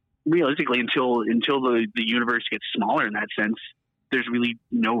realistically, until the universe gets smaller in that sense, there's really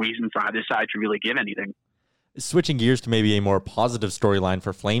no reason for either side to really give anything. Switching gears to maybe a more positive storyline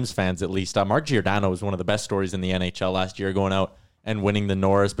for Flames fans, at least. Mark Giordano was one of the best stories in the NHL last year, going out and winning the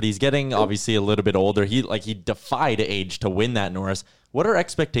Norris, but he's getting obviously a little bit older. He defied age to win that Norris. What are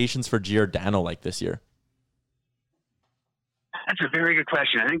expectations for Giordano like this year? That's a very good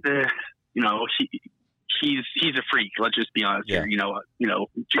question. I think he's a freak. Let's just be honest here.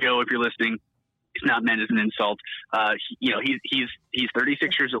 Gio, if you're listening, it's not meant as an insult. He's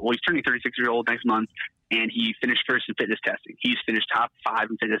 36 years old. Well, he's turning 36 years old next month, and he finished first in fitness testing. He's finished top 5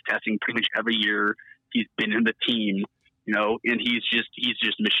 in fitness testing pretty much every year he's been in the team. And he's just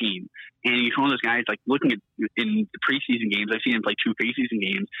a machine. And he's one of those guys, like, looking at in the preseason games, I've seen him play 2 preseason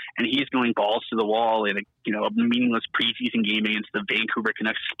games, and he's going balls to the wall in a meaningless preseason game against the Vancouver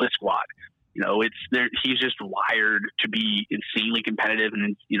Canucks split squad. He's just wired to be insanely competitive,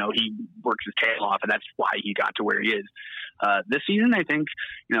 and he works his tail off, and that's why he got to where he is. This season, I think,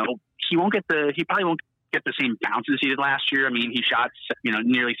 he probably won't get the same bounces he did last year. I mean, he shot,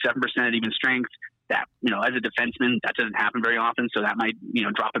 nearly 7% at even strength. That, as a defenseman, that doesn't happen very often, so that might,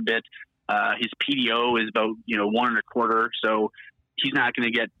 drop a bit. His PDO is about, 1.25, so he's not going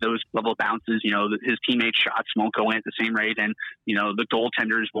to get those level of bounces. His teammates' shots won't go in at the same rate, and, the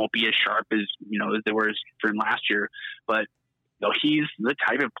goaltenders won't be as sharp as, as they were for him last year. But, he's the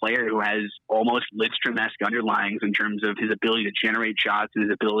type of player who has almost Lidstrom-esque underlyings in terms of his ability to generate shots and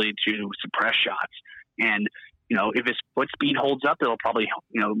his ability to suppress shots. And, if his foot speed holds up, it'll probably,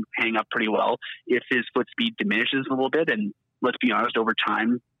 hang up pretty well. If his foot speed diminishes a little bit, and let's be honest, over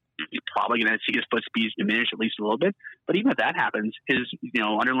time, you're probably going to see his foot speed diminish at least a little bit. But even if that happens, his,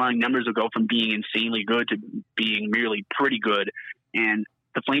 underlying numbers will go from being insanely good to being merely pretty good. And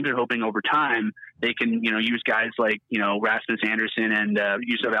the Flames are hoping over time they can, use guys like, Rasmus Andersson and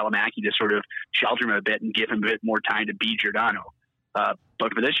Yusuf Alamaki to sort of shelter him a bit and give him a bit more time to beat Giordano.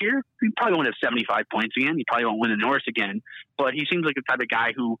 But for this year, he probably won't have 75 points again. He probably won't win the Norris again. But he seems like the type of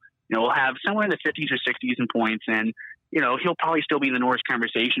guy who, will have somewhere in the 50s or 60s in points. And, he'll probably still be in the Norris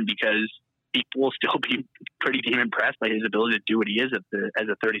conversation because people will still be pretty damn impressed by his ability to do what he is as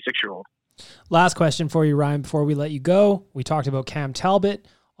a 36-year-old. Last question for you, Ryan, before we let you go. We talked about Cam Talbot.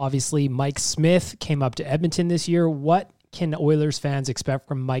 Obviously, Mike Smith came up to Edmonton this year. What can Oilers fans expect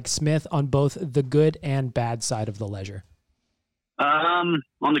from Mike Smith on both the good and bad side of the ledger?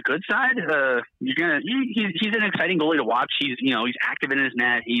 On the good side, he's an exciting goalie to watch. He's active in his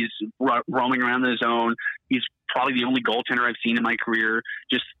net. He's roaming around the zone. He's probably the only goaltender I've seen in my career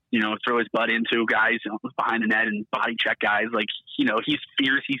just, throw his butt into guys behind the net and body check guys. Like, he's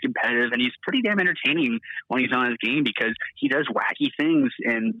fierce, he's competitive, and he's pretty damn entertaining when he's on his game because he does wacky things,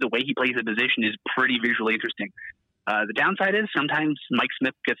 and the way he plays the position is pretty visually interesting. The downside is sometimes Mike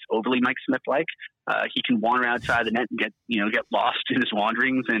Smith gets overly Mike Smith-like. He can wander outside the net and get lost in his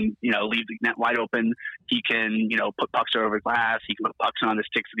wanderings and, leave the net wide open. He can, put pucks over glass. He can put pucks on the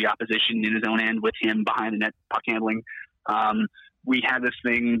sticks of the opposition in his own end with him behind the net puck handling. We had this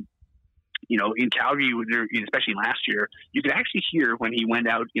thing, in Calgary, especially last year, you could actually hear when he went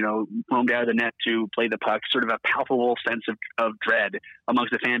out, roamed out of the net to play the puck, sort of a palpable sense of dread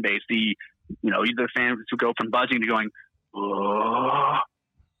amongst the fan base. The fans would go from buzzing to going, oh.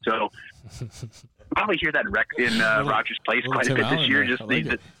 So probably hear that in Rogers Place quite a bit this year, just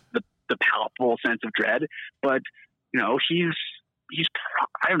the palpable sense of dread. But, he's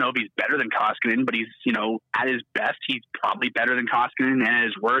I don't know if he's better than Koskinen, but he's, at his best, he's probably better than Koskinen, and at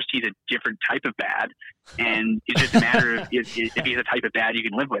his worst, he's a different type of bad. And it's just a matter of if he's a type of bad you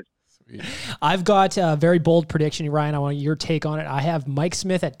can live with. I've got a very bold prediction, Ryan. I want your take on it. I have Mike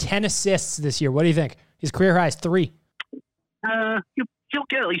Smith at 10 assists this year. What do you think? His career high is 3. He'll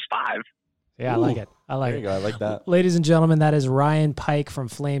get at least 5. Yeah, I like it. There you go. I like that. Ladies and gentlemen, that is Ryan Pike from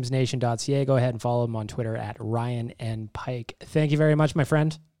FlamesNation.ca. Go ahead and follow him on Twitter at Ryan N. Pike. Thank you very much, my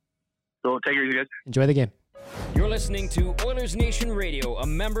friend. So take it easy, guys. Enjoy the game. You're listening to Oilers Nation Radio, a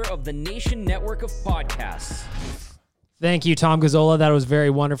member of the Nation Network of Podcasts. Thank you, Tom Gazzola. That was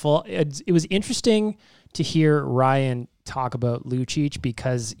very wonderful. It was interesting to hear Ryan talk about Lucic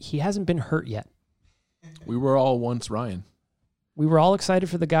because he hasn't been hurt yet. We were all once Ryan. We were all excited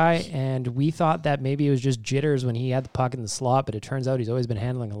for the guy, and we thought that maybe it was just jitters when he had the puck in the slot, but it turns out he's always been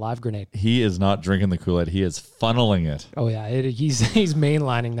handling a live grenade. He is not drinking the Kool-Aid. He is funneling it. Oh, yeah. He's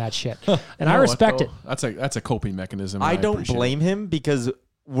mainlining that shit. And I respect it. That's a coping mechanism. I don't blame him because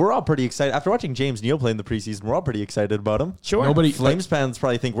we're all pretty excited. After watching James Neal play in the preseason, we're all pretty excited about him. Sure. Flames fans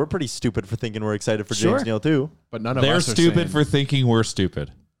probably think we're pretty stupid for thinking we're excited for James Neal, too. But none of They're us are stupid saying, for thinking we're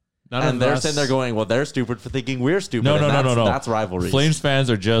stupid. And they're sitting there going, well, they're stupid for thinking we're stupid. No. That's rivalry. Flames fans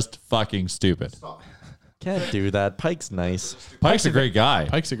are just fucking stupid. Can't do that. Pike's nice. Pike's a great guy.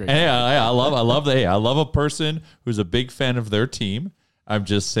 Pike's a great Hey, I love a person who's a big fan of their team. I'm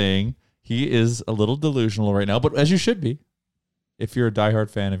just saying he is a little delusional right now, but as you should be if you're a diehard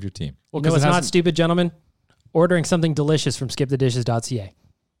fan of your team. Well, it's not stupid, gentlemen. Ordering something delicious from skipthedishes.ca.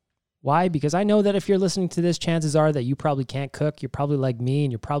 Why? Because I know that if you're listening to this, chances are that you probably can't cook. You're probably like me,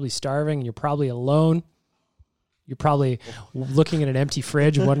 and you're probably starving, and you're probably alone. You're probably looking at an empty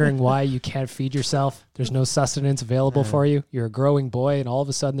fridge, wondering why you can't feed yourself. There's no sustenance available for you. You're a growing boy, and all of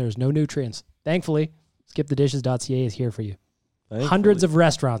a sudden there's no nutrients. Thankfully, skipthedishes.ca is here for you. Hundreds of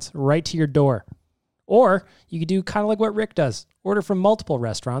restaurants right to your door. Or you could do kind of like what Rick does. Order from multiple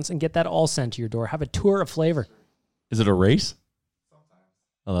restaurants and get that all sent to your door. Have a tour of flavor. Is it a race?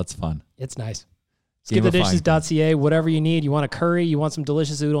 Oh, that's fun. It's nice. Skipthedishes.ca, whatever you need. You want a curry, you want some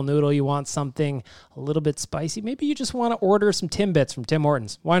delicious oodle noodle, you want something a little bit spicy. Maybe you just want to order some Timbits from Tim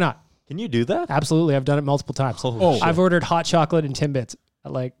Hortons. Why not? Can you do that? Absolutely. I've done it multiple times. I've ordered hot chocolate and Timbits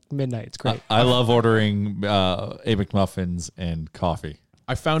at like midnight. It's great. I love ordering A McMuffins and coffee.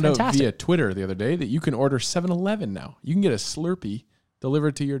 I found out via Twitter the other day that you can order 7-Eleven now. You can get a Slurpee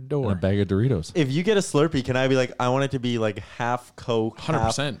delivered to your door. And a bag of Doritos. If you get a Slurpee, can I be like, I want it to be like half Coke,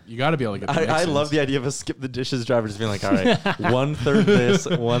 100%. You got to be able to get the I love the idea of a skip the dishes driver just being like, all right, 1/3 this,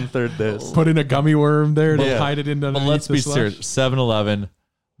 1/3 this. Put in a gummy worm there to hide it in underneath. But let's the be slush. serious. 7-Eleven,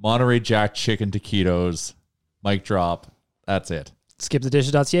 Monterey Jack chicken taquitos, mic drop. That's it.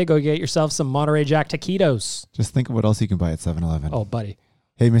 Skipthedishes.ca. Go get yourself some Monterey Jack taquitos. Just think of what else you can buy at 7-Eleven. Oh, buddy.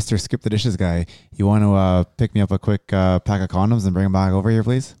 Hey, Mr. Skip the Dishes guy, you want to pick me up a quick pack of condoms and bring them back over here,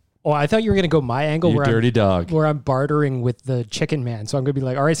 please? Oh, I thought you were going to go my angle You dirty dog. where I'm bartering with the chicken man. So I'm going to be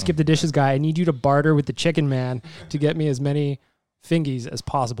like, all right, Skip the Dishes guy, I need you to barter with the chicken man to get me as many fingies as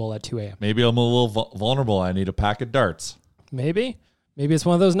possible at 2 a.m. Maybe I'm a little vulnerable. I need a pack of darts. Maybe it's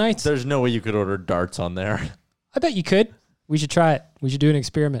one of those nights. There's no way you could order darts on there. I bet you could. We should try it. We should do an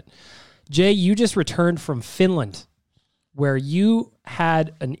experiment. Jay, you just returned from Finland, where you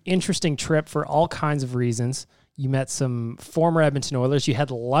had an interesting trip for all kinds of reasons. You met some former Edmonton Oilers. You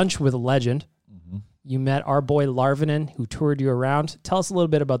had lunch with a legend. Mm-hmm. You met our boy Larvinen, who toured you around. Tell us a little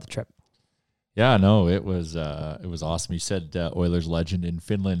bit about the trip. Yeah, no, it was awesome. You said Oilers legend in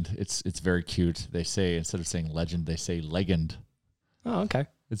Finland. It's very cute. They say, instead of saying legend, they say legend. Oh, okay.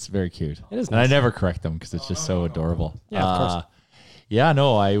 It's very cute. It is and nice. I never correct them because it's just so adorable. Yeah, of course. Yeah,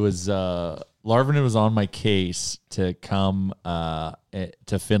 no, I was Larvinen was on my case to come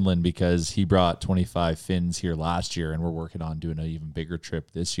to Finland because he brought 25 Finns here last year, and we're working on doing an even bigger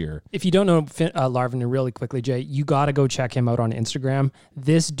trip this year. If you don't know Larvinen really quickly, Jay, you got to go check him out on Instagram.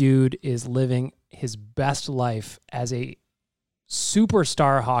 This dude is living his best life as a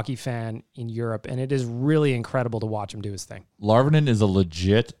superstar hockey fan in Europe, and it is really incredible to watch him do his thing. Larvinen is a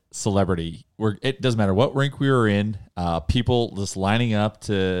legit celebrity. It doesn't matter what rink we were in, people just lining up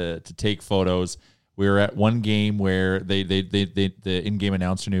to take photos. We were at one game where the in-game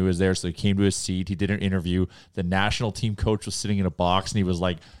announcer knew he was there, so he came to his seat. He did an interview. The national team coach was sitting in a box, and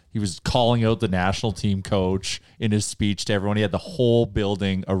he was calling out the national team coach in his speech to everyone. He had the whole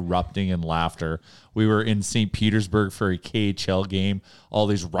building erupting in laughter. We were in St. Petersburg for a KHL game. All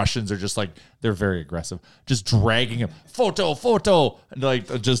these Russians are just like, they're very aggressive, just dragging him. Photo, and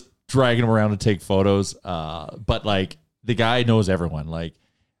like just dragging him around to take photos. But like the guy knows everyone. Like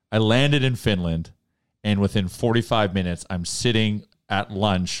I landed in Finland, and within 45 minutes, I'm sitting at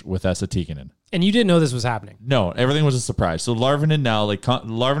lunch with Esa Tikkanen. And you didn't know this was happening? No, everything was a surprise. So Larvinen now,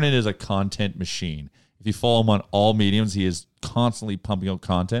 Larvinen is a content machine. If you follow him on all mediums, he is constantly pumping out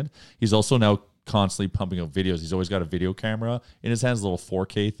content. He's also now constantly pumping out videos. He's always got a video camera in his hands, a little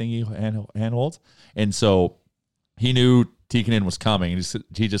 4K thing he hand holds. And so he knew Tikkanen was coming. And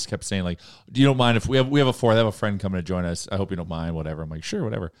he just kept saying, like, do you don't mind if we have a friend coming to join us. I hope you don't mind, whatever. I'm like, sure,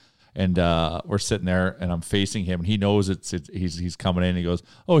 whatever. And we're sitting there, and I'm facing him, and he knows he's coming in. He goes,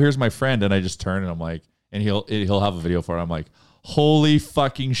 "Oh, here's my friend," and I just turn, and I'm like, and he'll have a video for it. I'm like, "Holy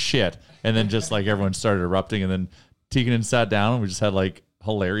fucking shit!" And then just like everyone started erupting, and then Tikkanen sat down, and we just had like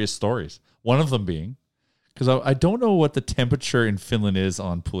hilarious stories. One of them being, because I don't know what the temperature in Finland is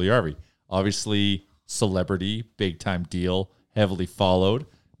on Puljujärvi. Obviously, celebrity, big time deal, heavily followed,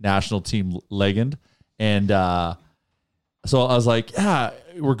 national team legend, and so I was like, yeah,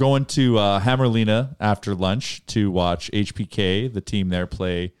 we're going to Hämeenlinna after lunch to watch HPK, the team there,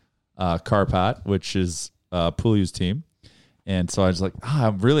 play Karpat, which is Puljujärvi's team. And so I was like,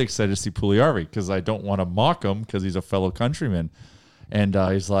 I'm really excited to see Puljujärvi because I don't want to mock him because he's a fellow countryman. And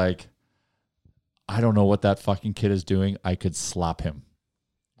he's like, I don't know what that fucking kid is doing. I could slap him.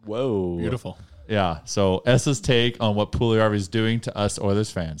 Whoa. Beautiful. Yeah. So Essa's take on what Puljujarvi is doing to us Oilers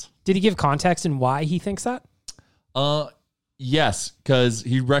fans. Did he give context and why he thinks that? Yes, because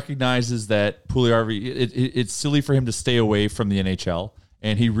he recognizes that Puljujarvi, it's silly for him to stay away from the NHL,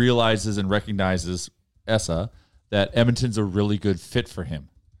 and he realizes and recognizes Essa that Edmonton's a really good fit for him.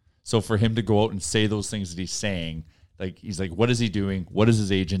 So for him to go out and say those things that he's saying, like he's like, what is he doing? What is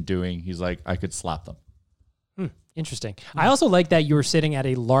his agent doing? He's like, I could slap them. Interesting. I also like that you were sitting at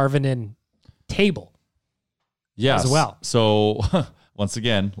a Larvinen table. Yes. As well. So once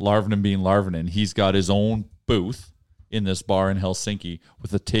again, Larvinen being Larvinen, he's got his own booth in this bar in Helsinki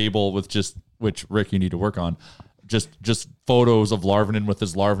with a table with just, which Rick, you need to work on, just photos of Larvinen with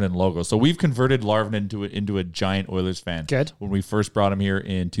his Larvinen logo. So we've converted Larvinen into a giant Oilers fan. Good. When we first brought him here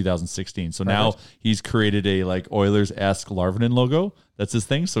in 2016. So now he's created a like Oilers-esque Larvinen logo. That's his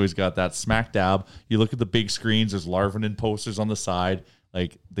thing. So he's got that smack dab. You look at the big screens, there's Larvinen posters on the side.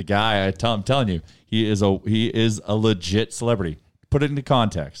 Like the guy, I'm telling you, he is a legit celebrity. Put it into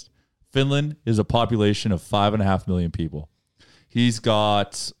context. Finland is a population of 5.5 million people. He's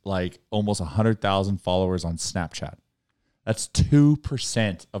got like almost 100,000 followers on Snapchat. That's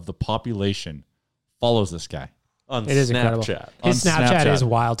 2% of the population follows this guy on It is Snapchat. incredible. His Snapchat is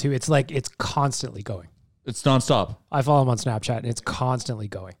wild too. It's like it's constantly going. It's nonstop. I follow him on Snapchat and it's constantly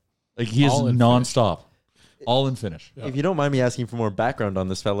going. Like he is nonstop. All in Finnish. If you don't mind me asking for more background on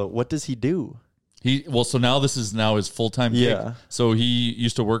this fellow, what does he do? So now this is now his full-time gig. Yeah. So he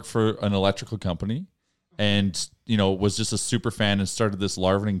used to work for an electrical company and, you know, was just a super fan and started this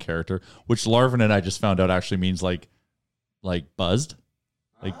Larvinen character, which Larvinen I just found out actually means like buzzed.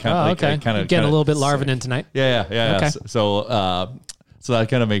 Like kind of Getting a little bit Larvinen tonight. Yeah. Okay. So that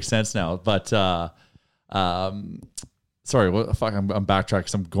kind of makes sense now. But sorry, I'm backtracking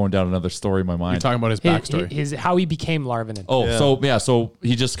because I'm going down another story in my mind. You're talking about his backstory. His how he became Larvinen. So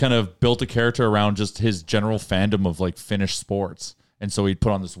he just kind of built a character around just his general fandom of like Finnish sports. And so he'd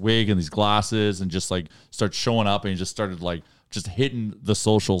put on this wig and these glasses and just like start showing up, and he just started like just hitting the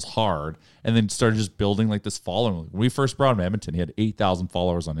socials hard, and then started just building like this following. When we first brought him to Edmonton, he had 8,000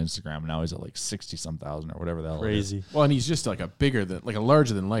 followers on Instagram, and now he's at like 60-some thousand or whatever the hell. Crazy. It is. Well, and he's just like a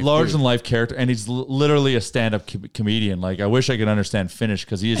larger than life character, and he's literally a stand-up comedian. Like I wish I could understand Finnish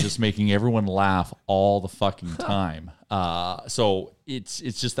because he is just making everyone laugh all the fucking time. So it's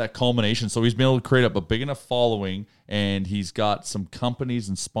just that culmination. So he's been able to create up a big enough following, and he's got some companies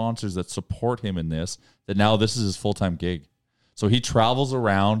and sponsors that support him in this, that now this is his full-time gig. So he travels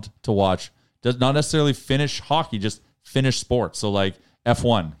around to watch, not necessarily Finnish hockey, just Finnish sports. So like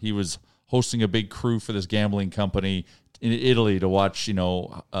F1, he was hosting a big crew for this gambling company in Italy to watch,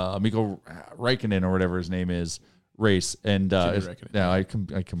 Mikko Räikkönen or whatever his name is, race. And I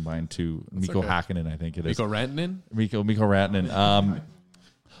combined two. Mikko Häkkinen, I think it is. Mikko Rantanen? Mikko Rantanen.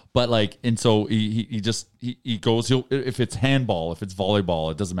 But like, and so he goes, if it's handball, if it's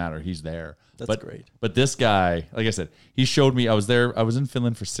volleyball, it doesn't matter. He's there. That's great. But this guy, like I said, he showed me, I was in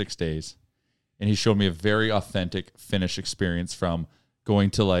Finland for 6 days, and he showed me a very authentic Finnish experience, from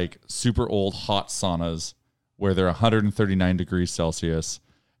going to like super old hot saunas where they're 139 degrees Celsius,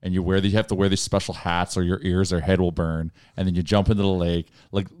 and you have to wear these special hats or your ears or head will burn, and then you jump into the lake.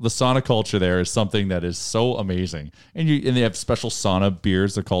 Like the sauna culture there is something that is so amazing. And they have special sauna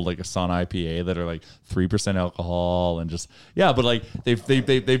beers. They're called like a sauna IPA that are like 3% alcohol, and just but like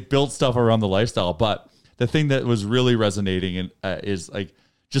they've built stuff around the lifestyle. But the thing that was really resonating is like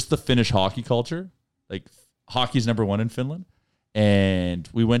just the Finnish hockey culture. Like hockey's number one in Finland. And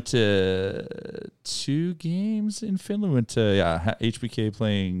we went to 2 games in Finland. We went to HBK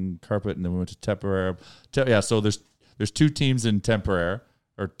playing Carpet, and then we went to Tampere. So there's 2 teams in Tampere,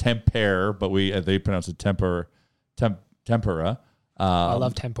 but they pronounce it Tempera. I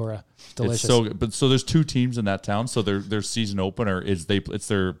love tempura. It's delicious. It's so good. But so there's 2 teams in that town. So their season opener it's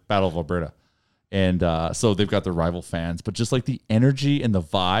their Battle of Alberta, and so they've got their rival fans. But just like the energy and the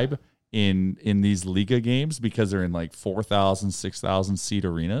vibe in these Liga games, because they're in like 4,000, 6,000 seat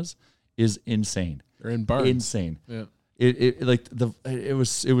arenas, is insane. They're in barns. Insane. Yeah. It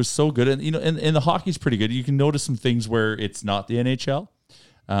was so good. And and the hockey's pretty good. You can notice some things where it's not the NHL.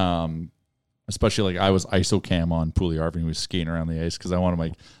 Especially like I was ISO cam on Puljujarvi, who was skating around the ice, because I want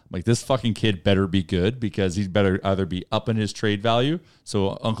him like this fucking kid better be good, because he's better either be up in his trade value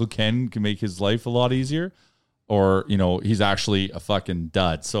so Uncle Ken can make his life a lot easier, or he's actually a fucking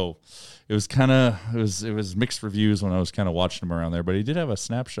dud. So it was mixed reviews when I was kind of watching him around there, but he did have a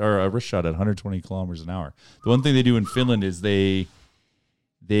snapshot or a wrist shot at 120 kilometers an hour. The one thing they do in Finland is they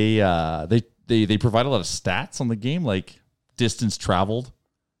provide a lot of stats on the game, like distance traveled,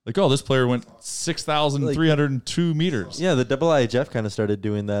 Like, oh, this player went 6,302 meters. Yeah, the IIHF kind of started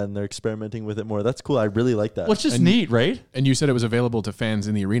doing that, and they're experimenting with it more. That's cool. I really like that. Well, it's just neat, right? And you said it was available to fans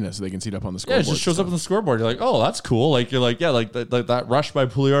in the arena so they can see it up on the Yeah, scoreboard. it just shows up on the scoreboard. You're like, oh, that's cool. Like, you're like, yeah, like that rush by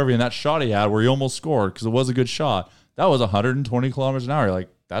Puljujarvi and that shot he had where he almost scored because it was a good shot. That was 120 kilometers an hour. You're like,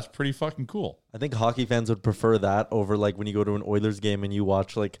 that's pretty fucking cool. I think hockey fans would prefer that over like when you go to an Oilers game and you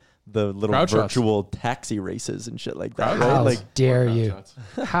watch like the little Crowd shots. virtual taxi races and shit like that. Crowd Right? How Like, dare you?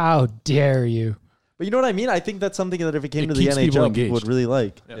 How dare you? but you know what I mean? I think that's something that if it came It to the keeps people NHL, engaged. people would really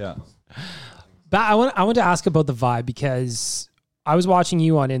like. Yeah. But I want to ask about the vibe because I was watching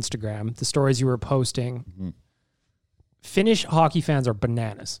you on Instagram, the stories you were posting. Finnish hockey fans are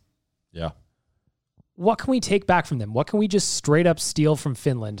bananas. Yeah. What can we take back from them? What can we just straight up steal from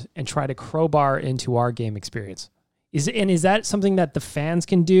Finland and try to crowbar into our game experience? Is that something that the fans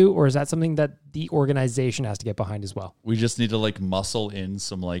can do, or is that something that the organization has to get behind as well? We just need to like muscle in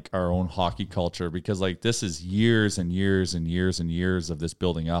some like our own hockey culture because like this is years and years and years and years of this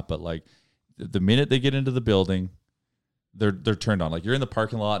building up. But like the minute they get into the building, they're turned on. Like you're in the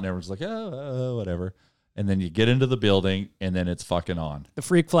parking lot and everyone's like, oh, whatever. And then you get into the building and then it's fucking on. The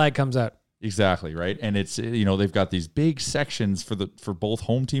freak flag comes out. Exactly, right? And it's, you know, they've got these big sections for both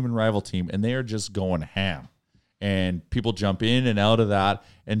home team and rival team, and they are just going ham. And people jump in and out of that,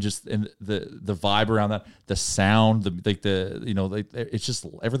 and just the vibe around that, the sound, it's just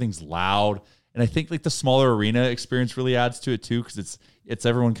everything's loud. And I think like the smaller arena experience really adds to it too, because it's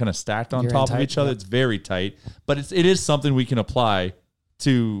everyone kind of stacked on You're top in of tight, each other. yeah. It's very tight, but it is something we can apply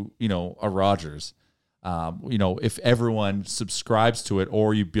to, you know, a Rogers. You know, if everyone subscribes to it,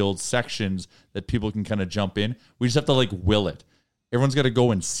 or you build sections that people can kind of jump in, we just have to like will it. Everyone's got to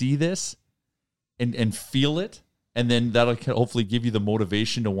go and see this and feel it. And then that'll hopefully give you the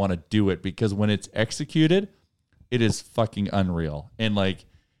motivation to want to do it, because when it's executed, it is fucking unreal. And like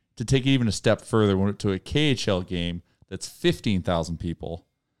to take it even a step further, we went to a KHL game that's 15,000 people.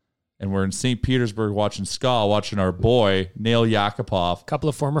 And we're in St. Petersburg watching our boy, Nail Yakupov, A couple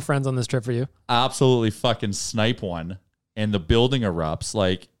of former friends on this trip for you. absolutely fucking snipe one, and the building erupts.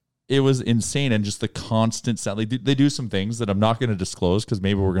 Like, it was insane. And just the constant sound. They do some things that I'm not going to disclose because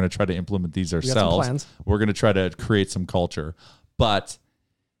maybe we're going to try to implement these got some ourselves. plans. We're going to try to create some culture. But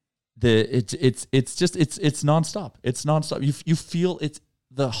it's nonstop. It's nonstop. You feel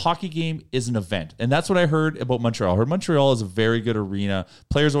the hockey game is an event. And that's what I heard about Montreal. I heard Montreal is a very good arena.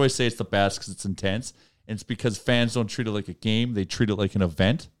 Players always say it's the best because it's intense. And it's because fans don't treat it like a game. They treat it like an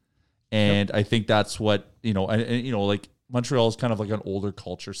event. And I think that's what, you know, and you know, like Montreal is kind of like an older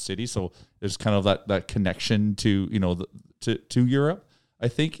culture city. So there's kind of that connection to, you know, to Europe, I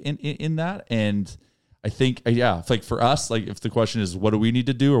think in that. And I think, yeah, like for us, like if the question is, what do we need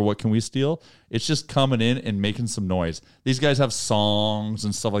to do or what can we steal? It's just coming in and making some noise. These guys have songs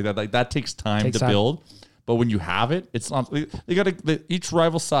and stuff like that. Like that takes time to build. But when you have it, it's not. They got each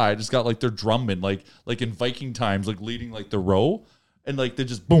rival side has got like their drummen, like in Viking times, like leading like the row, and like they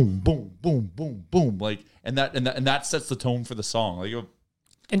just boom, boom, boom, boom, boom, like and that sets the tone for the song. Like,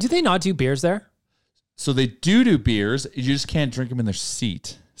 And do they not do beers there? so they do beers. You just can't drink them in their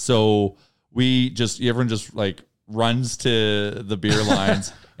seat. So everyone just like runs to the beer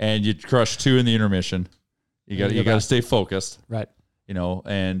lines and you crush 2 in the intermission. You got to stay focused, Right. you know,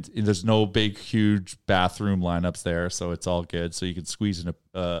 and there's no big, huge bathroom lineups there. So it's all good. So you can squeeze in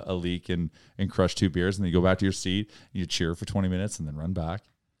a leak and crush 2 beers, and then you go back to your seat and you cheer for 20 minutes and then run back.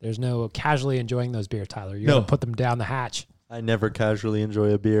 There's no casually enjoying those beer, Tyler. You're No. going to put them down the hatch. I never casually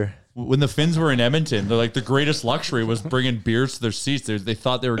enjoy a beer. When the Finns were in Edmonton, they're like the greatest luxury was bringing beers to their seats. They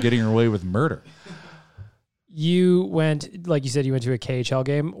thought they were getting away with murder. You went, like you said, you went to a KHL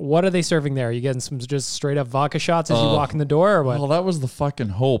game. What are they serving there? Are you getting some just straight up vodka shots as you walk in the door, or what? Well, that was the fucking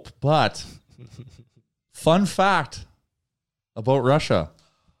hope. But fun fact about Russia: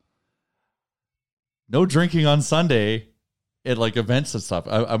 no drinking on Sunday at like events and stuff.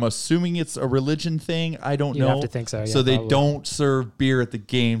 I'm assuming it's a religion thing. I don't You'd know. have to think so, yeah, so they probably. don't serve beer at the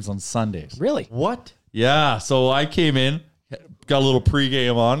games on Sundays. Really? What? Yeah. So I came in, got a little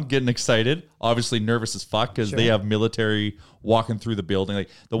pregame on, getting excited. Obviously nervous as fuck because they have military walking through the building. Like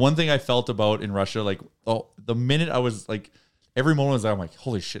the one thing I felt about in Russia, like the minute I was like, every moment was I'm like,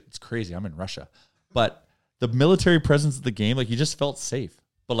 holy shit, it's crazy. I'm in Russia. But the military presence of the game, like you just felt safe.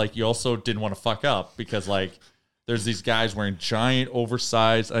 But like you also didn't want to fuck up because like there's these guys wearing giant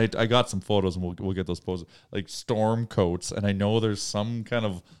oversized. I got some photos and we'll get those poses, like storm coats. And I know there's some kind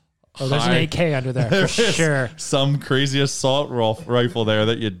of There's an AK under there for sure. some crazy assault rifle there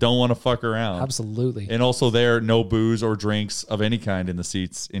that you don't want to fuck around. Absolutely. And also there, no booze or drinks of any kind in the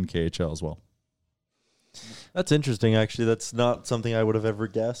seats in KHL as well. That's interesting, actually. That's not something I would have ever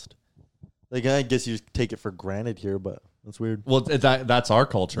guessed. Like, I guess you take it for granted here, but that's weird. Well, that's our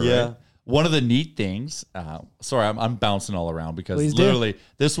culture, Yeah. right? One of the neat things, sorry, I'm bouncing all around because Please do. literally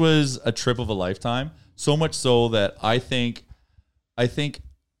this was a trip of a lifetime. So much so that I think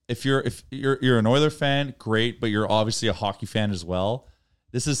if you're an Oilers fan, great, but you're obviously a hockey fan as well.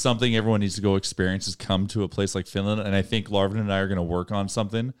 This is something everyone needs to go experience, is come to a place like Finland. And I think Larvin and I are going to work on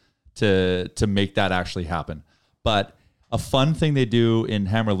something to make that actually happen. But a fun thing they do in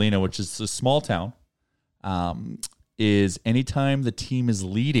Hammarlina, which is a small town, is anytime the team is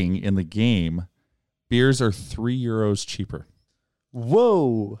leading in the game, beers are €3 cheaper.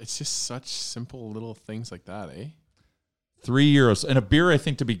 Whoa. It's just such simple little things like that, eh? €3. And a beer, I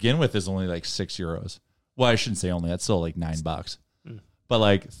think, to begin with is only like €6. Well, I shouldn't say only. That's still like $9. But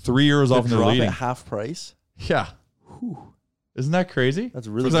like €3 off To the drop leading. at half price? Yeah. Isn't that crazy? That's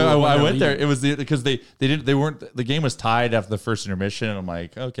really 'Cause cool. I went there. It was because they weren't, the game was tied after the first intermission, and I'm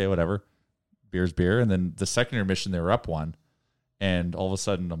like, okay, whatever. Beer's beer. And then the second intermission, they were up 1. And all of a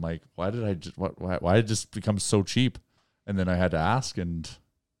sudden I'm like, why did it just become so cheap? And then I had to ask, and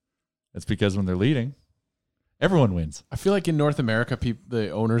it's because when they're leading, everyone wins. I feel like in North America, the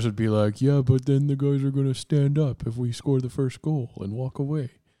owners would be like, yeah, but then the guys are going to stand up if we score the first goal and walk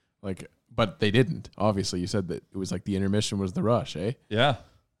away. Like, but they didn't. Obviously, you said that it was like the intermission was the rush, eh? Yeah.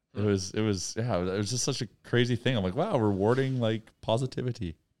 It was just such a crazy thing. I'm like, wow, rewarding like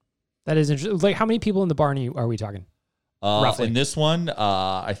positivity. That is interesting. Like, how many people in the barn are we talking? Roughly. In this one,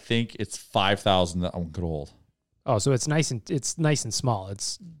 I think it's 5,000 that I'm good old. Oh, so it's nice and small.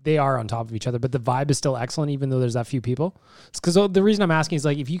 They are on top of each other, but the vibe is still excellent, even though there's that few people. It's because the reason I'm asking is,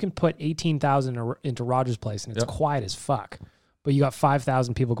 like, if you can put 18,000 into Rogers Place and it's quiet as fuck, but you got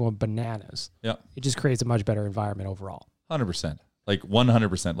 5,000 people going bananas. Yeah, it just creates a much better environment overall. 100%, like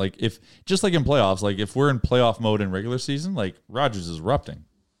 100%. Like if just like in playoffs, like if we're in playoff mode in regular season, like Rogers is erupting.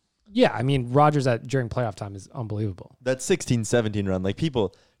 Yeah, I mean, Rogers during playoff time is unbelievable. That 16-17 run, like,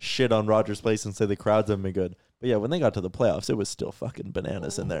 people shit on Rogers Place and say the crowds haven't been good. But yeah, when they got to the playoffs, it was still fucking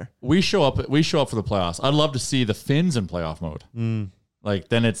bananas in there. We show up for the playoffs. I'd love to see the Finns in playoff mode. Like,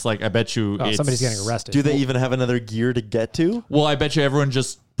 then it's like, I bet you somebody's getting arrested. Do they even have another gear to get to? Well, I bet you everyone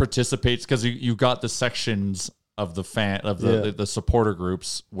just participates because you got the sections of the the supporter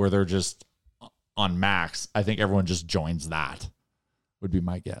groups where they're just on max. I think everyone just joins that. Would be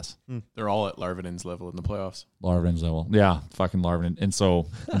my guess. They're all at Larvinen's level in the playoffs. Larvinen's level. Yeah, fucking Larvinen. And so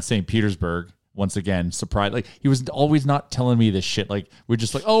in St. Petersburg, once again, surprised. Like, he was always not telling me this shit. Like, we're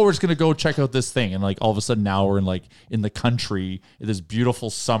just like, oh, we're just going to go check out this thing. And like, all of a sudden now we're in the country, in this beautiful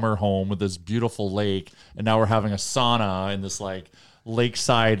summer home with this beautiful lake. And now we're having a sauna in this like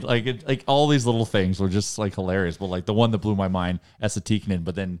lakeside, like all these little things were just like hilarious. But like the one that blew my mind, Esa Tikkanen.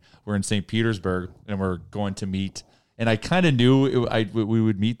 But then we're in St. Petersburg and we're going to meet, and I kind of knew we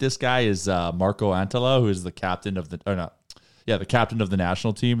would meet this guy, is Marco Antala, who is the captain of the captain of the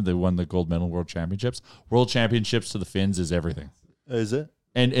national team. They won the gold medal World Championships. World Championships to the Finns is everything. Is it?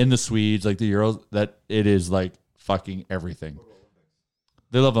 And in the Swedes, like the Euros, that it is like fucking everything.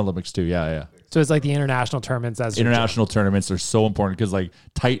 They love Olympics too. Yeah. So it's like the international tournaments. International tournaments are so important because like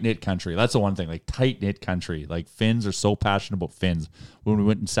tight-knit country. That's the one thing, like tight-knit country. Like Finns are so passionate about Finns. When we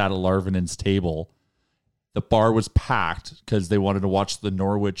went and sat at Larvinen's table, the bar was packed because they wanted to watch the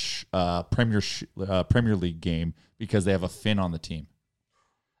Norwich Premier League game because they have a Finn on the team.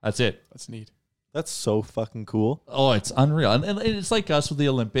 That's it. That's neat. That's so fucking cool. Oh, it's unreal. And it's like us with the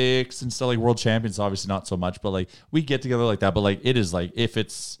Olympics and stuff, like world champions, obviously not so much, but like we get together like that. But like it is like, if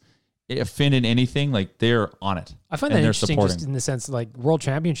it's a Finn in anything, like they're on it. I find that interesting just in the sense like world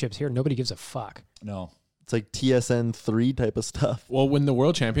championships here, nobody gives a fuck. No. It's like TSN 3 type of stuff. Well, when the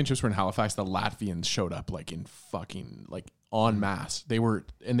World Championships were in Halifax, the Latvians showed up like in fucking like en masse. They were,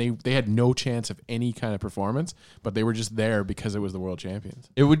 and they had no chance of any kind of performance, but they were just there because it was the World Champions.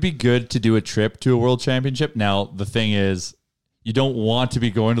 It would be good to do a trip to a World Championship. Now, the thing is, you don't want to be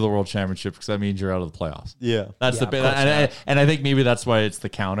going to the World Championship because that means you're out of the playoffs. Yeah. That's the bit. And I think maybe that's why it's the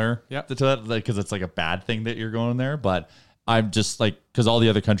counter to that, because it's like a bad thing that you're going there. But I'm just like, because all the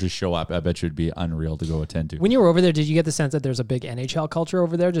other countries show up, I bet you it'd be unreal to go attend to. When you were over there, did you get the sense that there's a big NHL culture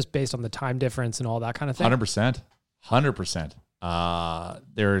over there just based on the time difference and all that kind of thing? 100%. 100%.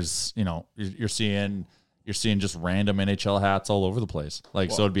 There's, you're seeing just random NHL hats all over the place.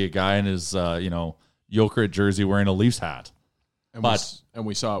 Like, so it'd be a guy in his, Jokerit jersey wearing a Leafs hat. And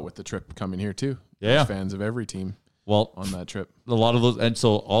we saw it with the trip coming here too. Yeah. There's fans of every team. Well, on that trip, a lot of those, and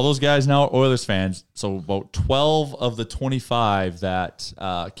so all those guys now are Oilers fans. So about 12 of the 25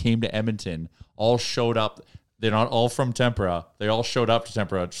 that came to Edmonton all showed up. They're not all from Tempera. They all showed up to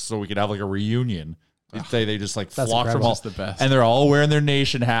Tempera so we could have like a reunion They just like That's flocked from incredible. all, That's the best. and they're all wearing their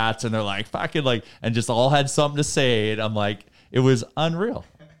nation hats, and they're like fucking like, and just all had something to say. And I'm like, it was unreal.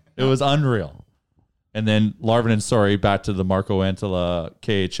 It was unreal. And then Larvin and Sorry back to the Marco Antela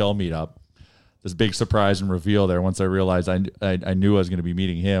KHL meetup. This big surprise and reveal there. Once I realized I knew I was going to be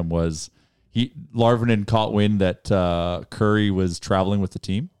meeting him was Larvin caught wind that Curry was traveling with the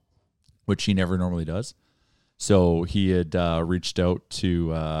team, which he never normally does. So he had reached out to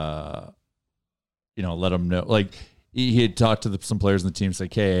let him know. Like he had talked to some players in the team,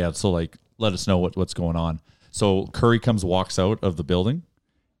 like, hey, so like let us know what's going on. So Curry walks out of the building,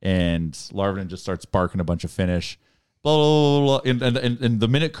 and Larvin just starts barking a bunch of Finnish. Blah, blah, blah, blah. And the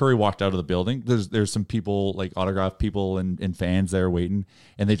minute Curry walked out of the building, there's some people, like autograph people and fans there waiting,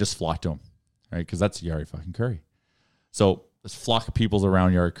 and they just flocked to him, right? Because that's Jari fucking Curry. So this flock of people's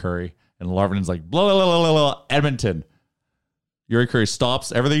around Jari Curry, and Larvin's like, blah, blah, blah, blah, blah, Edmonton. Jari Curry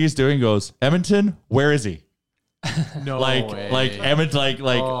stops everything he's doing, goes, Edmonton, where is he? No way. Like Edmonton,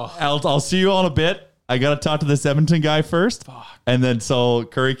 I'll see you all in a bit. I got to talk to this Edmonton guy first. Fuck. And then so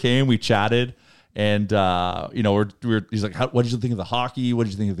Curry came, we chatted. And, he's like, what did you think of the hockey? What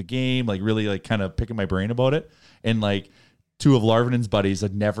did you think of the game? Like, really, like, kind of picking my brain about it. And, like, two of Larvin's buddies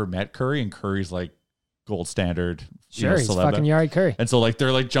had never met Curry, and Curry's, like, gold standard. Sure, he's fucking Jari Curry. And so, like,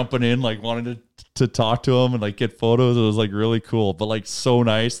 they're, like, jumping in, like, wanting to talk to him and, like, get photos. It was, like, really cool. But, like, so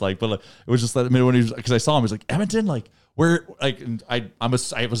nice. Like, but, like, it was just, like, I mean, when he was, because I saw him, he was like, Edmonton? Like, where, like, and I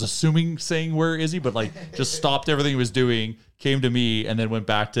was assuming saying, where is he? But, like, just stopped everything he was doing, came to me, and then went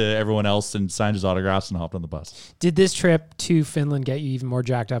back to everyone else and signed his autographs and hopped on the bus. Did this trip to Finland get you even more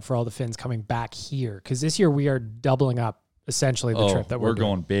jacked up for all the Finns coming back here? Because this year we are doubling up essentially the trip that we're doing.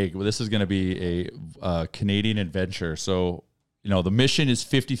 Going big. Well, this is going to be a Canadian adventure. So, the mission is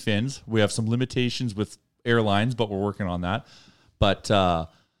 50 Finns. We have some limitations with airlines, but we're working on that. But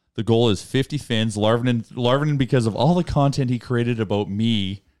the goal is 50 Finns. Larvin, because of all the content he created about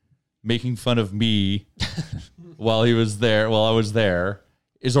me, making fun of me while I was there,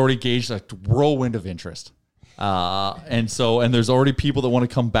 is already gauged a whirlwind of interest. And there's already people that want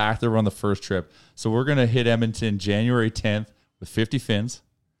to come back that were on the first trip. So we're going to hit Edmonton January 10th with 50 Finns.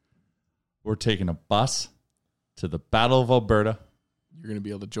 We're taking a bus to the Battle of Alberta. You're going to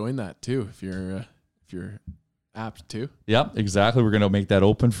be able to join that too if you're apt to. Yep, exactly. We're going to make that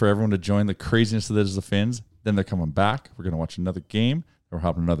open for everyone to join the craziness that is the Finns. Then they're coming back. We're going to watch another game. We're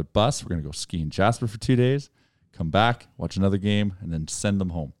hopping another bus. We're going to go ski in Jasper for 2 days, come back, watch another game, and then send them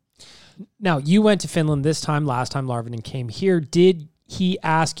home. Now, you went to Finland this time. Last time Larvin came here. Did he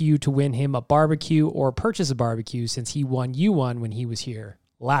ask you to win him a barbecue or purchase a barbecue since he won you one when he was here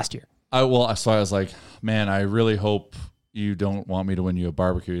last year? So I was like, man, I really hope you don't want me to win you a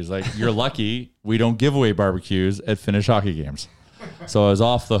barbecue. He's like, you're lucky we don't give away barbecues at Finnish hockey games. So I was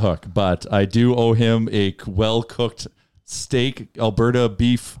off the hook, but I do owe him a well-cooked steak, Alberta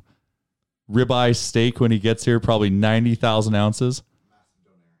beef ribeye steak when he gets here, probably 90,000 ounces.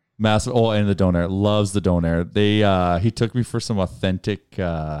 Massive. Oh, and the Donair. Loves the Donair. He took me for some authentic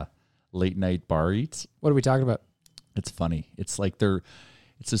late night bar eats. What are we talking about? It's funny. It's like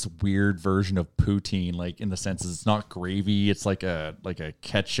it's this weird version of poutine, like in the sense it's not gravy. It's like a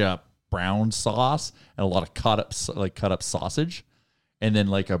ketchup brown sauce and a lot of cut up sausage, and then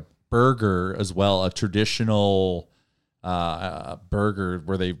like a burger as well, a traditional burger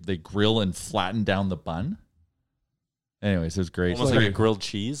where they grill and flatten down the bun. Anyways, it was great. Almost like a grilled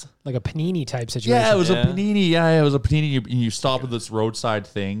cheese. Like a panini type situation. Yeah, it was a panini. Yeah, it was a panini. You stop at this roadside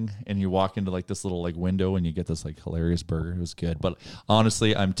thing and you walk into like this little like window and you get this like hilarious burger. It was good. But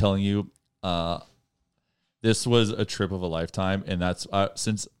honestly, I'm telling you, this was a trip of a lifetime. And that's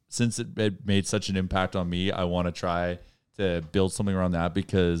since it made such an impact on me, I want to try to build something around that,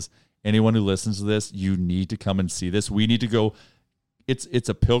 because anyone who listens to this, you need to come and see this. We need to go. It's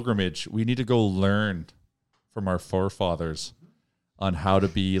a pilgrimage. We need to go learn from our forefathers on how to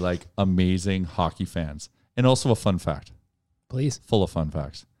be like amazing hockey fans. And also a fun fact. Please. Full of fun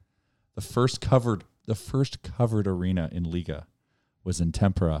facts. The first covered arena in Liga was in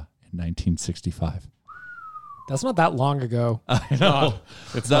Tempera in 1965. That's not that long ago. I know.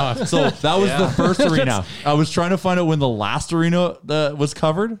 It's not. So that was the first arena. I was trying to find out when the last arena was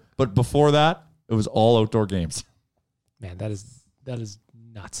covered, but before that, it was all outdoor games. Man, that is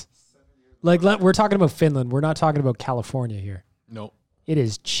nuts. Like, we're talking about Finland. We're not talking about California here. Nope. It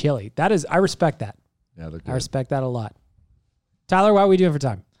is chilly. I respect that. Yeah, they're good. I respect that a lot. Tyler, what are we doing for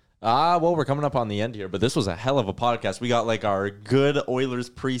time? Well, we're coming up on the end here, but this was a hell of a podcast. We got like our good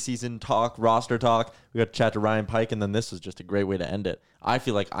Oilers preseason talk, roster talk. We got to chat to Ryan Pike, and then this was just a great way to end it. I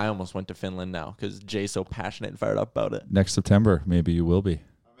feel like I almost went to Finland now because Jay's so passionate and fired up about it. Next September, maybe you will be.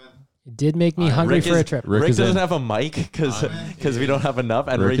 It did make me hungry Rick for a trip. Rick is doesn't in. have a mic because we don't have enough,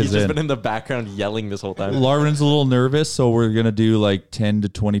 and Rick Ricky's is just in. been in the background yelling this whole time. Larvin's a little nervous, so we're gonna do like 10 to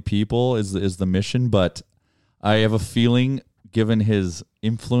 20 people is the mission. But I have a feeling, given his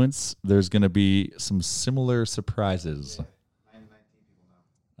influence, there's gonna be some similar surprises.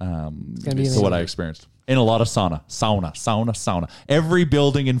 To what I experienced in a lot of sauna. Every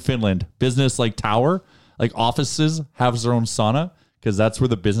building in Finland, business like tower, like offices, has their own sauna. Because that's where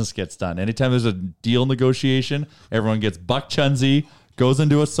the business gets done. Anytime there's a deal negotiation, everyone gets buck chunzy, goes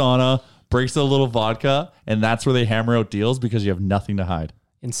into a sauna, breaks a little vodka, and that's where they hammer out deals because you have nothing to hide.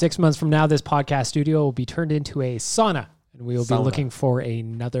 In 6 months from now, this podcast studio will be turned into a sauna, and we will be looking for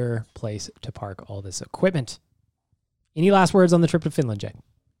another place to park all this equipment. Any last words on the trip to Finland, Jay?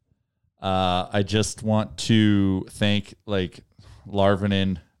 I just want to thank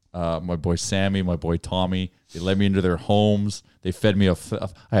Larvinen, my boy Sammy, my boy Tommy. They let me into their homes. They fed me I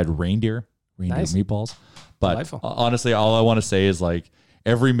had reindeer Nice. meatballs. But Delightful. honestly, all I want to say is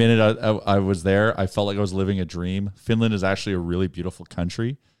every minute I was there, I felt like I was living a dream. Finland is actually a really beautiful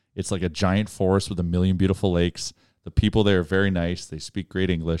country. It's like a giant forest with a million beautiful lakes. The people there are very nice. They speak great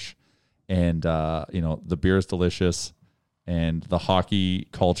English. And, the beer is delicious. And the hockey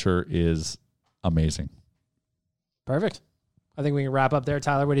culture is amazing. Perfect. I think we can wrap up there.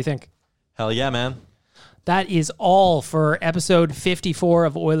 Tyler, what do you think? Hell yeah, man. That is all for episode 54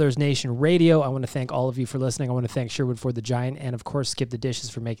 of Oilers Nation Radio. I want to thank all of you for listening. I want to thank Sherwood Ford the Giant and, of course, Skip the Dishes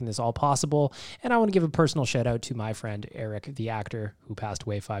for making this all possible. And I want to give a personal shout out to my friend Eric, the actor, who passed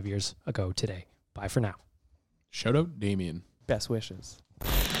away 5 years ago today. Bye for now. Shout out Damien. Best wishes.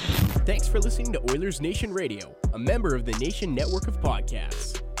 Thanks for listening to Oilers Nation Radio, a member of the Nation Network of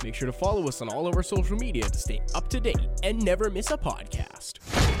Podcasts. Make sure to follow us on all of our social media to stay up to date and never miss a podcast.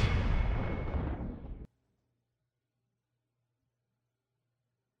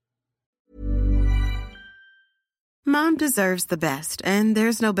 Mom deserves the best, and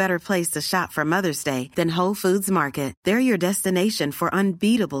there's no better place to shop for Mother's Day than Whole Foods Market. They're your destination for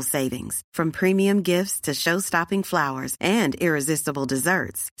unbeatable savings, from premium gifts to show-stopping flowers and irresistible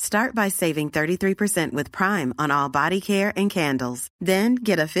desserts. Start by saving 33% with Prime on all body care and candles. Then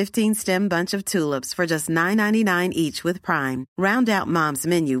get a 15-stem bunch of tulips for just $9.99 each with Prime. Round out Mom's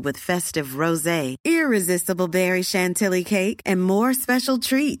menu with festive rosé, irresistible berry chantilly cake, and more special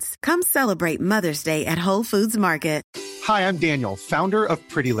treats. Come celebrate Mother's Day at Whole Foods Market. Hi, I'm Daniel, founder of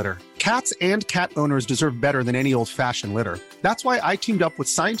Pretty Litter. Cats and cat owners deserve better than any old-fashioned litter. That's why I teamed up with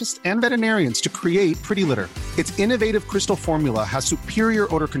scientists and veterinarians to create Pretty Litter. Its innovative crystal formula has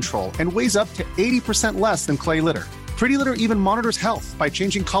superior odor control and weighs up to 80% less than clay litter. Pretty Litter even monitors health by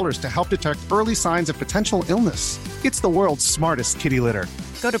changing colors to help detect early signs of potential illness. It's the world's smartest kitty litter.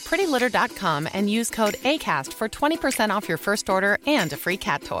 Go to prettylitter.com and use code ACAST for 20% off your first order and a free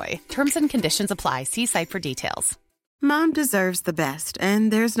cat toy. Terms and conditions apply. See site for details. Mom deserves the best,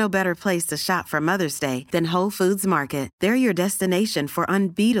 and there's no better place to shop for Mother's Day than Whole Foods Market. They're your destination for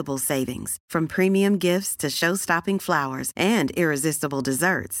unbeatable savings, from premium gifts to show-stopping flowers and irresistible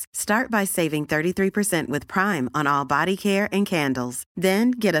desserts. Start by saving 33% with Prime on all body care and candles.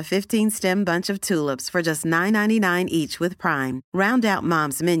 Then get a 15-stem bunch of tulips for just $9.99 each with Prime. Round out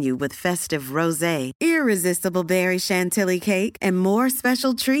Mom's menu with festive rosé, irresistible berry chantilly cake, and more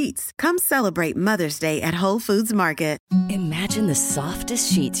special treats. Come celebrate Mother's Day at Whole Foods Market. Imagine the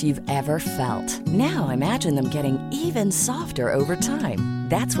softest sheets you've ever felt. Now imagine them getting even softer over time.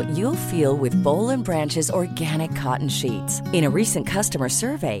 That's what you'll feel with Boll & Branch's organic cotton sheets. In a recent customer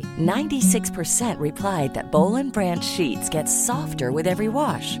survey, 96% replied that Boll & Branch sheets get softer with every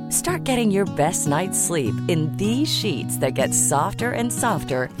wash. Start getting your best night's sleep in these sheets that get softer and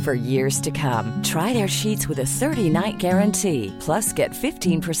softer for years to come. Try their sheets with a 30-night guarantee. Plus, get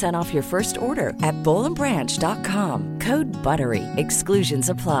 15% off your first order at bollandbranch.com. Code BUTTERY. Exclusions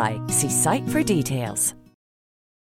apply. See site for details.